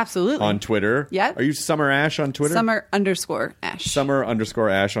 Absolutely. On Twitter. Yeah. Are you Summer Ash on Twitter? Summer_Ash.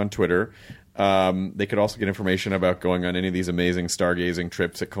 Summer_Ash on Twitter. They could also get information about going on any of these amazing stargazing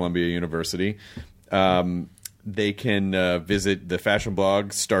trips at Columbia University. They can visit the fashion blog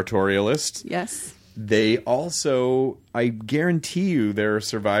Startorialist. Yes. They also, I guarantee you, there are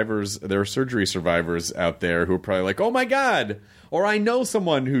surgery survivors out there who are probably like, oh my God, or I know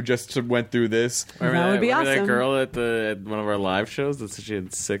someone who just went through this. That would be awesome. That girl at one of our live shows that said she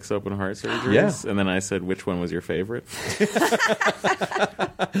had 6 open heart surgeries? Yeah. And then I said, which one was your favorite?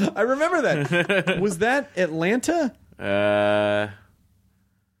 I remember that. Was that Atlanta? Atlanta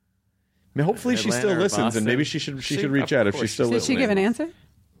Hopefully she still or listens, Boston? and maybe she should reach out if she's still Did listening. she give an answer?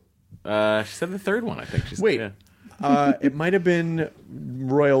 She said the third one, I think. She said, Wait, yeah. it might have been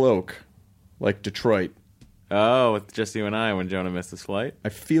Royal Oak, like Detroit. Oh, with just you and I when Jonah missed his flight? I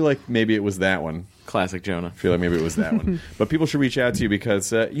feel like maybe it was that one. Classic Jonah. I feel like maybe it was that one. But people should reach out to you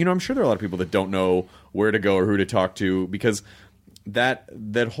because, I'm sure there are a lot of people that don't know where to go or who to talk to, because that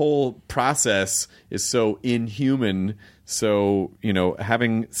whole process is so inhuman. So,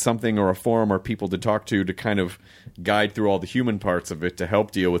 having something or a forum or people to talk to kind of guide through all the human parts of it to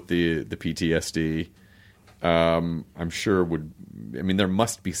help deal with the PTSD, I'm sure there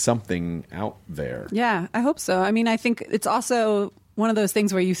must be something out there. Yeah, I hope so. I think it's also one of those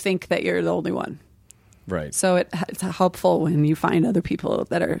things where you think that you're the only one. Right. So it's helpful when you find other people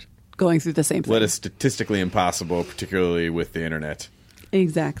that are going through the same thing. That is statistically impossible, particularly with the internet.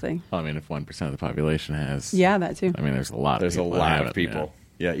 Exactly. Well, if 1% of the population has... Yeah, that too. there's a lot There's of a people. lot of people.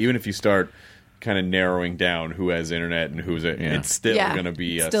 Yeah, even if you start kind of narrowing down who has internet and who's it's still going to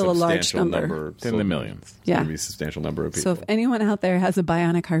be still a large substantial number. It's in the millions. It's going to be a substantial number of people. So if anyone out there has a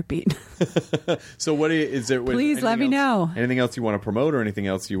bionic heartbeat, so what is there? Please let me know. Anything else you want to promote, or anything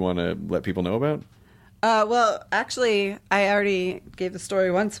else you want to let people know about? Well, actually, I already gave the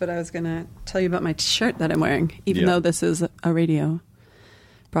story once, but I was going to tell you about my shirt that I'm wearing, even though this is a radio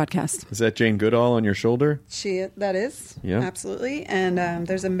broadcast. Is that Jane Goodall on your shoulder? That is. Yeah. Absolutely. And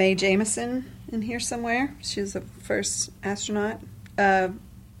there's a Mae Jemison in here somewhere. She was the first astronaut,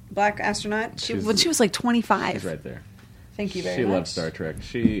 black astronaut. When she was like 25. She's right there. Thank you very She much. loves Star Trek.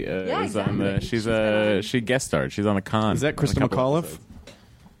 She is on the. exactly. She guest starred. She's on the con. Is that Krista McAuliffe?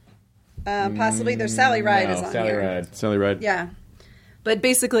 Possibly. There's Sally Ride is on Sally here. Ride. Sally Ride. Yeah. But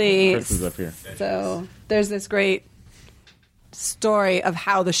basically, Chris is up here. So there's this great story of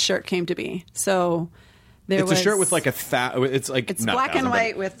how the shirt came to be. So It's a shirt with like it's black and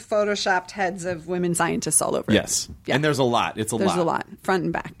white with photoshopped heads of women scientists all over it. Yes. Yeah. And there's a lot. There's a lot. Front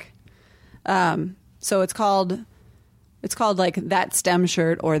and back. So it's called like That STEM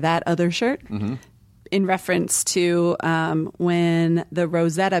shirt or That Other shirt, in reference to when the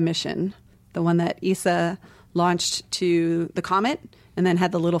Rosetta mission, the one that ESA launched to the comet and then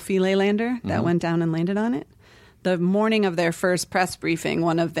had the little Philae lander that went down and landed on it. The morning of their first press briefing,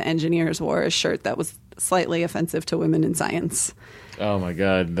 one of the engineers wore a shirt that was slightly offensive to women in science. Oh my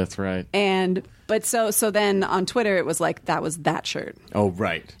God, that's right. But so then on Twitter it was like that was that shirt. Oh,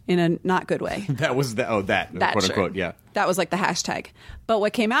 right. In a not good way. That was that quote shirt. unquote, yeah. That was like the hashtag. But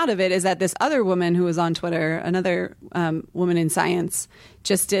what came out of it is that this other woman who was on Twitter, another woman in science,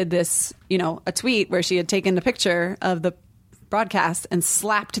 just did this, a tweet where she had taken a picture of the broadcast and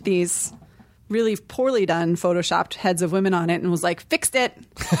slapped these really poorly done photoshopped heads of women on it and was like, fixed it.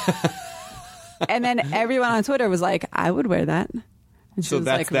 And then everyone on Twitter was like, I would wear that. And she was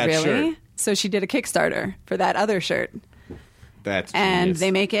that's like, that really? shirt. So she did a Kickstarter for that other shirt. That's And genius.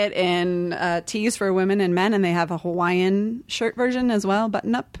 they make it in tees for women and men, and they have a Hawaiian shirt version as well,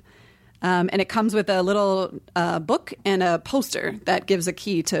 button up. And it comes with a little book and a poster that gives a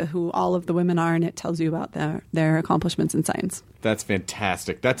key to who all of the women are, and it tells you about their accomplishments in science. That's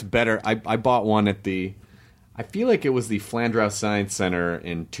fantastic. That's better. I bought one at I feel like it was the Flandreau Science Center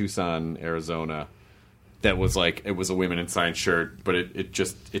in Tucson, Arizona. That was like, it was a women in science shirt, but it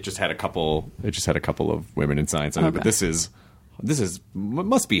just had a couple of women in science on it. But this is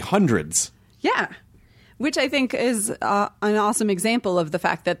must be hundreds. Yeah. Which I think is an awesome example of the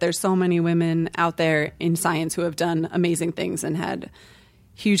fact that there's so many women out there in science who have done amazing things and had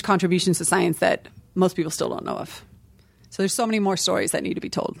huge contributions to science that most people still don't know of. So there's so many more stories that need to be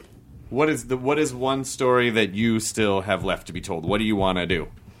told. What is one story that you still have left to be told? What do you want to do?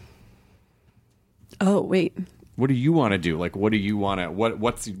 Oh, wait. What do you want to do? Like, what do you want to?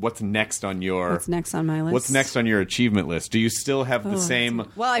 What's next on your? What's next on my list? What's next on your achievement list? Do you still have the same?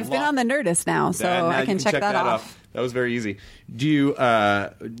 Well, I've been on the Nerdist now, so I can check that off. That was very easy. Do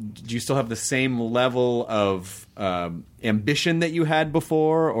you still have the same level of ambition that you had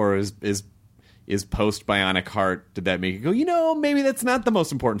before, or is post Bionic Heart? Did that make you go? Maybe that's not the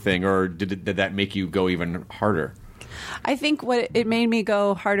most important thing, or did that make you go even harder? I think what it made me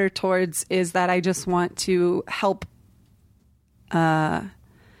go harder towards is that I just want to help other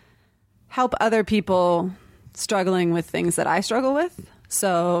people struggling with things that I struggle with.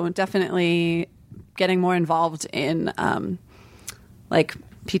 So definitely getting more involved in like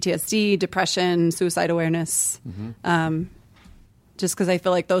PTSD, depression, suicide awareness. Just because I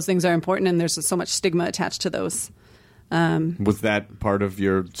feel like those things are important and there's so much stigma attached to those. Was that part of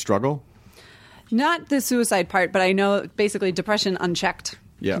your struggle? Not the suicide part, but I know basically depression unchecked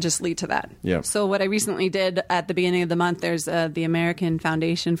can just lead to that. Yeah. So what I recently did at the beginning of the month, there's the American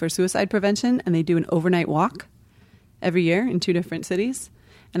Foundation for Suicide Prevention, and they do an overnight walk every year in 2 different cities.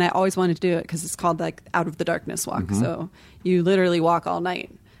 And I always wanted to do it because it's called like Out of the Darkness Walk. So you literally walk all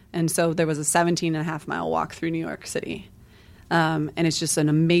night. And so there was a 17.5-mile walk through New York City. And it's just an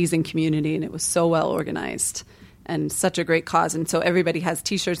amazing community, and it was so well organized. And such a great cause. And so everybody has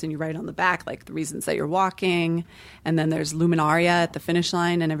T-shirts, and you write on the back, like, the reasons that you're walking. And then there's luminaria at the finish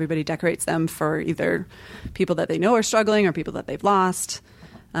line, and everybody decorates them for either people that they know are struggling or people that they've lost.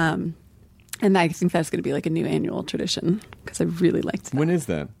 And I think that's going to be like a new annual tradition because I really liked that. When is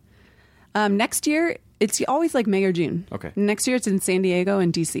that? Next year, it's always like May or June. Okay. Next year, it's in San Diego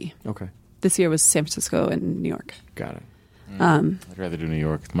and D.C. Okay. This year was San Francisco and New York. Got it. I'd rather do New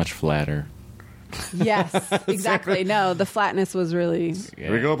York. It's much flatter. Yes, exactly. No, the flatness was really Here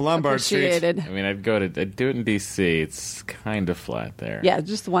we go up Lombard Street. appreciated. I mean, I'd do it in D.C. It's kind of flat there. Yeah,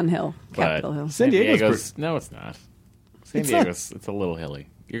 just one hill, Capitol Hill. San Diego's no, it's not. It's a little hilly.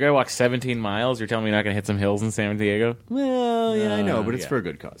 You're going to walk 17 miles? You're telling me you're not going to hit some hills in San Diego? Well, yeah, I know, but it's yeah. for a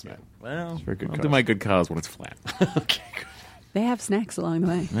good cause, man. Well, for a good I'll cause. do my good cause when it's flat. Okay, good. They have snacks along the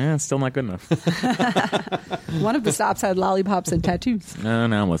way. Yeah, it's still not good enough. One of the stops had lollipops and tattoos. No,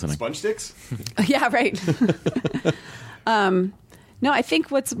 now I'm listening. Sponge sticks? Yeah, right. No, I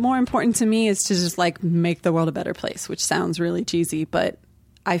think what's more important to me is to just like make the world a better place, which sounds really cheesy, but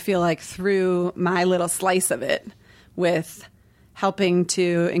I feel like through my little slice of it with helping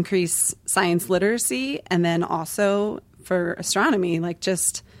to increase science literacy and then also for astronomy, like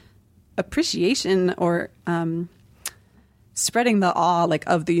just appreciation or spreading the awe like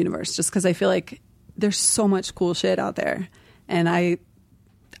of the universe, just because I feel like there's so much cool shit out there. And I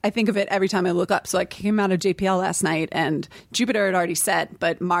think of it every time I look up. So I came out of JPL last night and Jupiter had already set,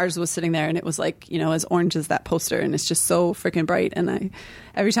 but Mars was sitting there and it was like, you know, as orange as that poster, and it's just so freaking bright. And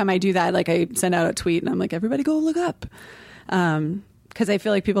every time I do that, like I send out a tweet and I'm like, everybody go look up. Because I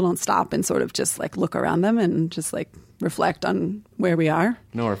feel like people don't stop and sort of just like look around them and just like reflect on where we are.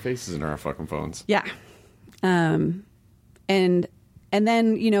 No, our faces in our fucking phones. Yeah. And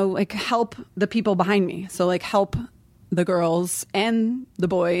then, you know, like help the people behind me. So like help the girls and the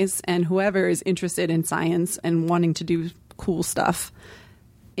boys and whoever is interested in science and wanting to do cool stuff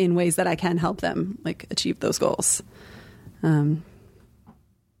in ways that I can help them like achieve those goals. I don't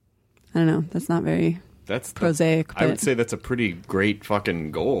know. That's not very prosaic. I would say that's a pretty great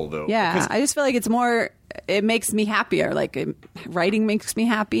fucking goal, though. Yeah. Because I just feel like it makes me happier. Like writing makes me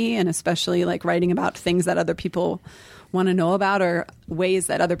happy, and especially like writing about things that other people want to know about or ways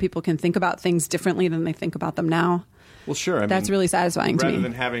that other people can think about things differently than they think about them now. well, sure. That's really satisfying to me. Rather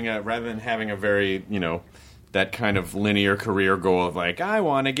than having a very, you know, that kind of linear career goal of like, I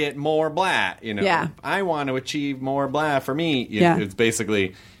want to get more blah, you know. Yeah. I want to achieve more blah for me. Yeah. It's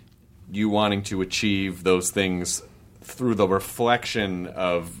basically you wanting to achieve those things through the reflection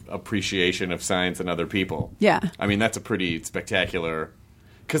of appreciation of science and other people. Yeah. I mean, that's a pretty spectacular,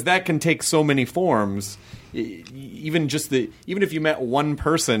 because that can take so many forms. Even if you met one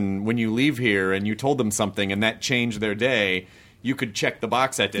person when you leave here and you told them something and that changed their day, you could check the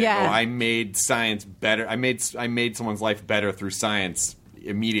box that day. Yeah. Oh, I made science better. I made someone's life better through science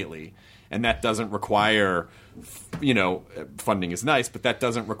immediately, and that doesn't require, you know, funding is nice, but that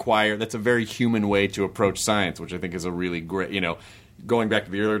doesn't require. That's a very human way to approach science, which I think is a really great, you know. Going back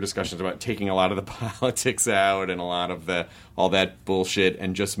to the earlier discussions about taking a lot of the politics out and a lot of all that bullshit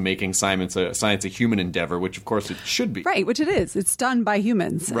and just making science a human endeavor, which of course it should be. Right, which it is. It's done by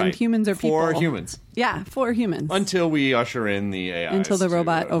humans. Right. And humans are people. For humans. Yeah, for humans. Until we usher in the AI. Until the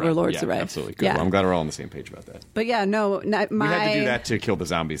robot overlords yeah, arrive. Absolutely. Good. Yeah. Well, I'm glad we're all on the same page about that. But yeah, no, We had to do that to kill the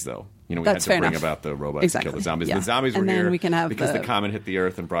zombies, though. we had That's to fair bring enough. about the robots to kill the zombies. Yeah. The zombies were And then here we can have because the comet hit the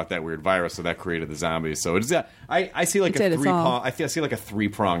Earth and brought that weird virus, so that created the zombies. So it's I see like It a did, it's all- I see like a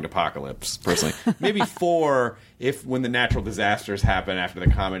 3-pronged apocalypse personally. Maybe 4 if when the natural disasters happen after the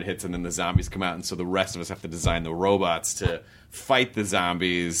comet hits and then the zombies come out, and so the rest of us have to design the robots to fight the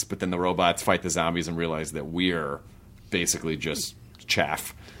zombies, but then the robots fight the zombies and realize that we're basically just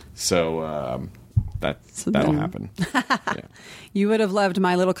chaff. So that'll happen. Yeah. You would have loved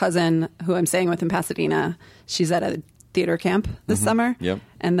my little cousin, who I'm staying with in Pasadena. She's at a theater camp this summer. Yep.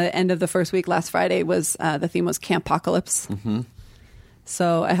 And the end of the first week, last Friday, was the theme was Campocalypse.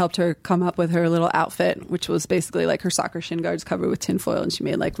 So I helped her come up with her little outfit, which was basically like her soccer shin guards covered with tinfoil, and she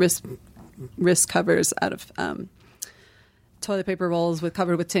made like wrist covers out of toilet paper rolls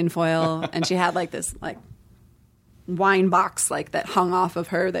covered with tinfoil, and she had like this like wine box like that hung off of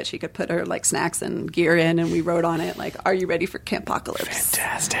her that she could put her like snacks and gear in, and we wrote on it like, "Are you ready for Campocalypse?"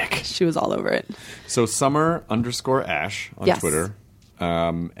 Fantastic. She was all over it. So Summer_Ash on Yes. Twitter.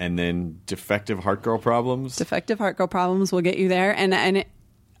 And then Defective Heart Girl Problems. Defective Heart Girl Problems will get you there, and it,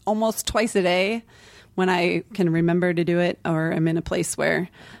 almost twice a day when I can remember to do it, or I'm in a place where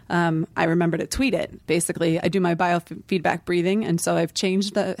I remember to tweet it. Basically, I do my biofeedback breathing, and so I've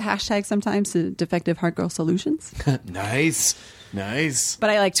changed the hashtag sometimes to Defective Heart Girl Solutions. Nice. But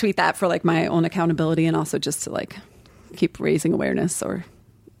I like tweet that for like my own accountability, and also just to like keep raising awareness, or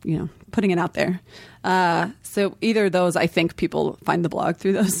putting it out there. So either of those, I think people find the blog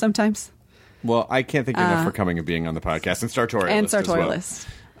through those sometimes. Well, I can't thank you enough for coming and being on the podcast, and Sartorialist as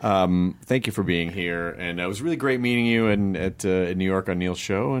well. Thank you for being here, and it was really great meeting you in New York on Neil's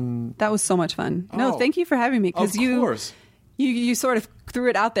show. And That was so much fun. No, Oh, thank you for having me, because of course. you sort of threw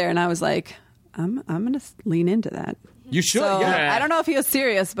it out there, and I was like, I'm going to lean into that. You should, So, yeah. I don't know if he was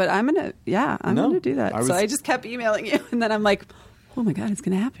serious, but I'm going to do that. So I just kept emailing you, and then I'm like, oh my God, it's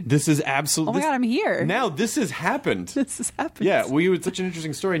going to happen. This is absolutely. Oh my God, I'm here. Now this has happened. This has happened. Yeah, well, you had such an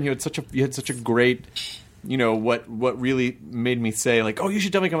interesting story, and you had such a great. What really made me say like, oh, you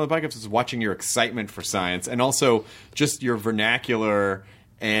should definitely come on the podcast was watching your excitement for science, and also just your vernacular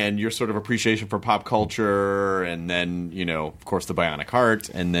and your sort of appreciation for pop culture, and then of course the bionic heart,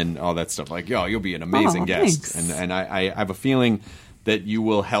 and then all that stuff. Like, you'll be an amazing guest, thanks. and I have a feeling that you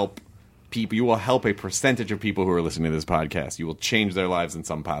will help people. You will help a percentage of people who are listening to this podcast. You will change their lives in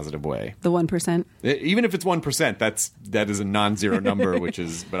some positive way. The 1%. Even if it's 1%, that is a non-zero number,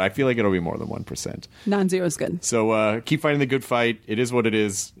 but I feel like it'll be more than 1%. Non-zero is good. So keep fighting the good fight. It is what it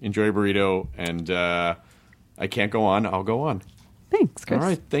is. Enjoy your burrito, and I can't go on. I'll go on. Thanks, Chris. All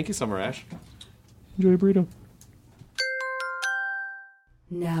right, thank you, Summer Ash. Enjoy your burrito.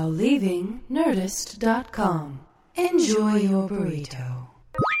 Now leaving Nerdist.com. Enjoy your burrito.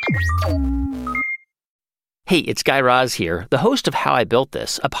 Hey, it's Guy Raz here, the host of How I Built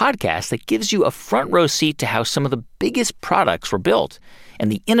This, a podcast that gives you a front row seat to how some of the biggest products were built and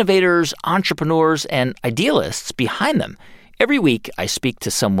the innovators, entrepreneurs, and idealists behind them. Every week, I speak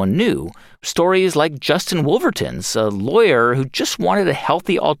to someone new. Stories like Justin Wolverton's, a lawyer who just wanted a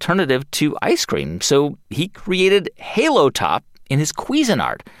healthy alternative to ice cream, so he created Halo Top in his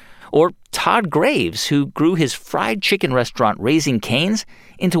Cuisinart. Or Todd Graves, who grew his fried chicken restaurant Raising Cane's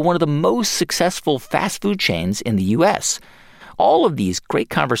into one of the most successful fast food chains in the U.S. All of these great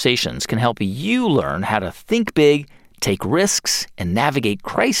conversations can help you learn how to think big, take risks, and navigate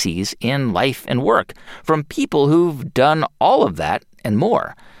crises in life and work from people who've done all of that and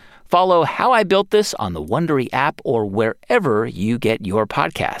more. Follow How I Built This on the Wondery app or wherever you get your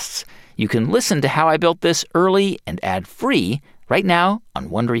podcasts. You can listen to How I Built This early and ad-free right now on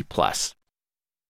Wondery Plus.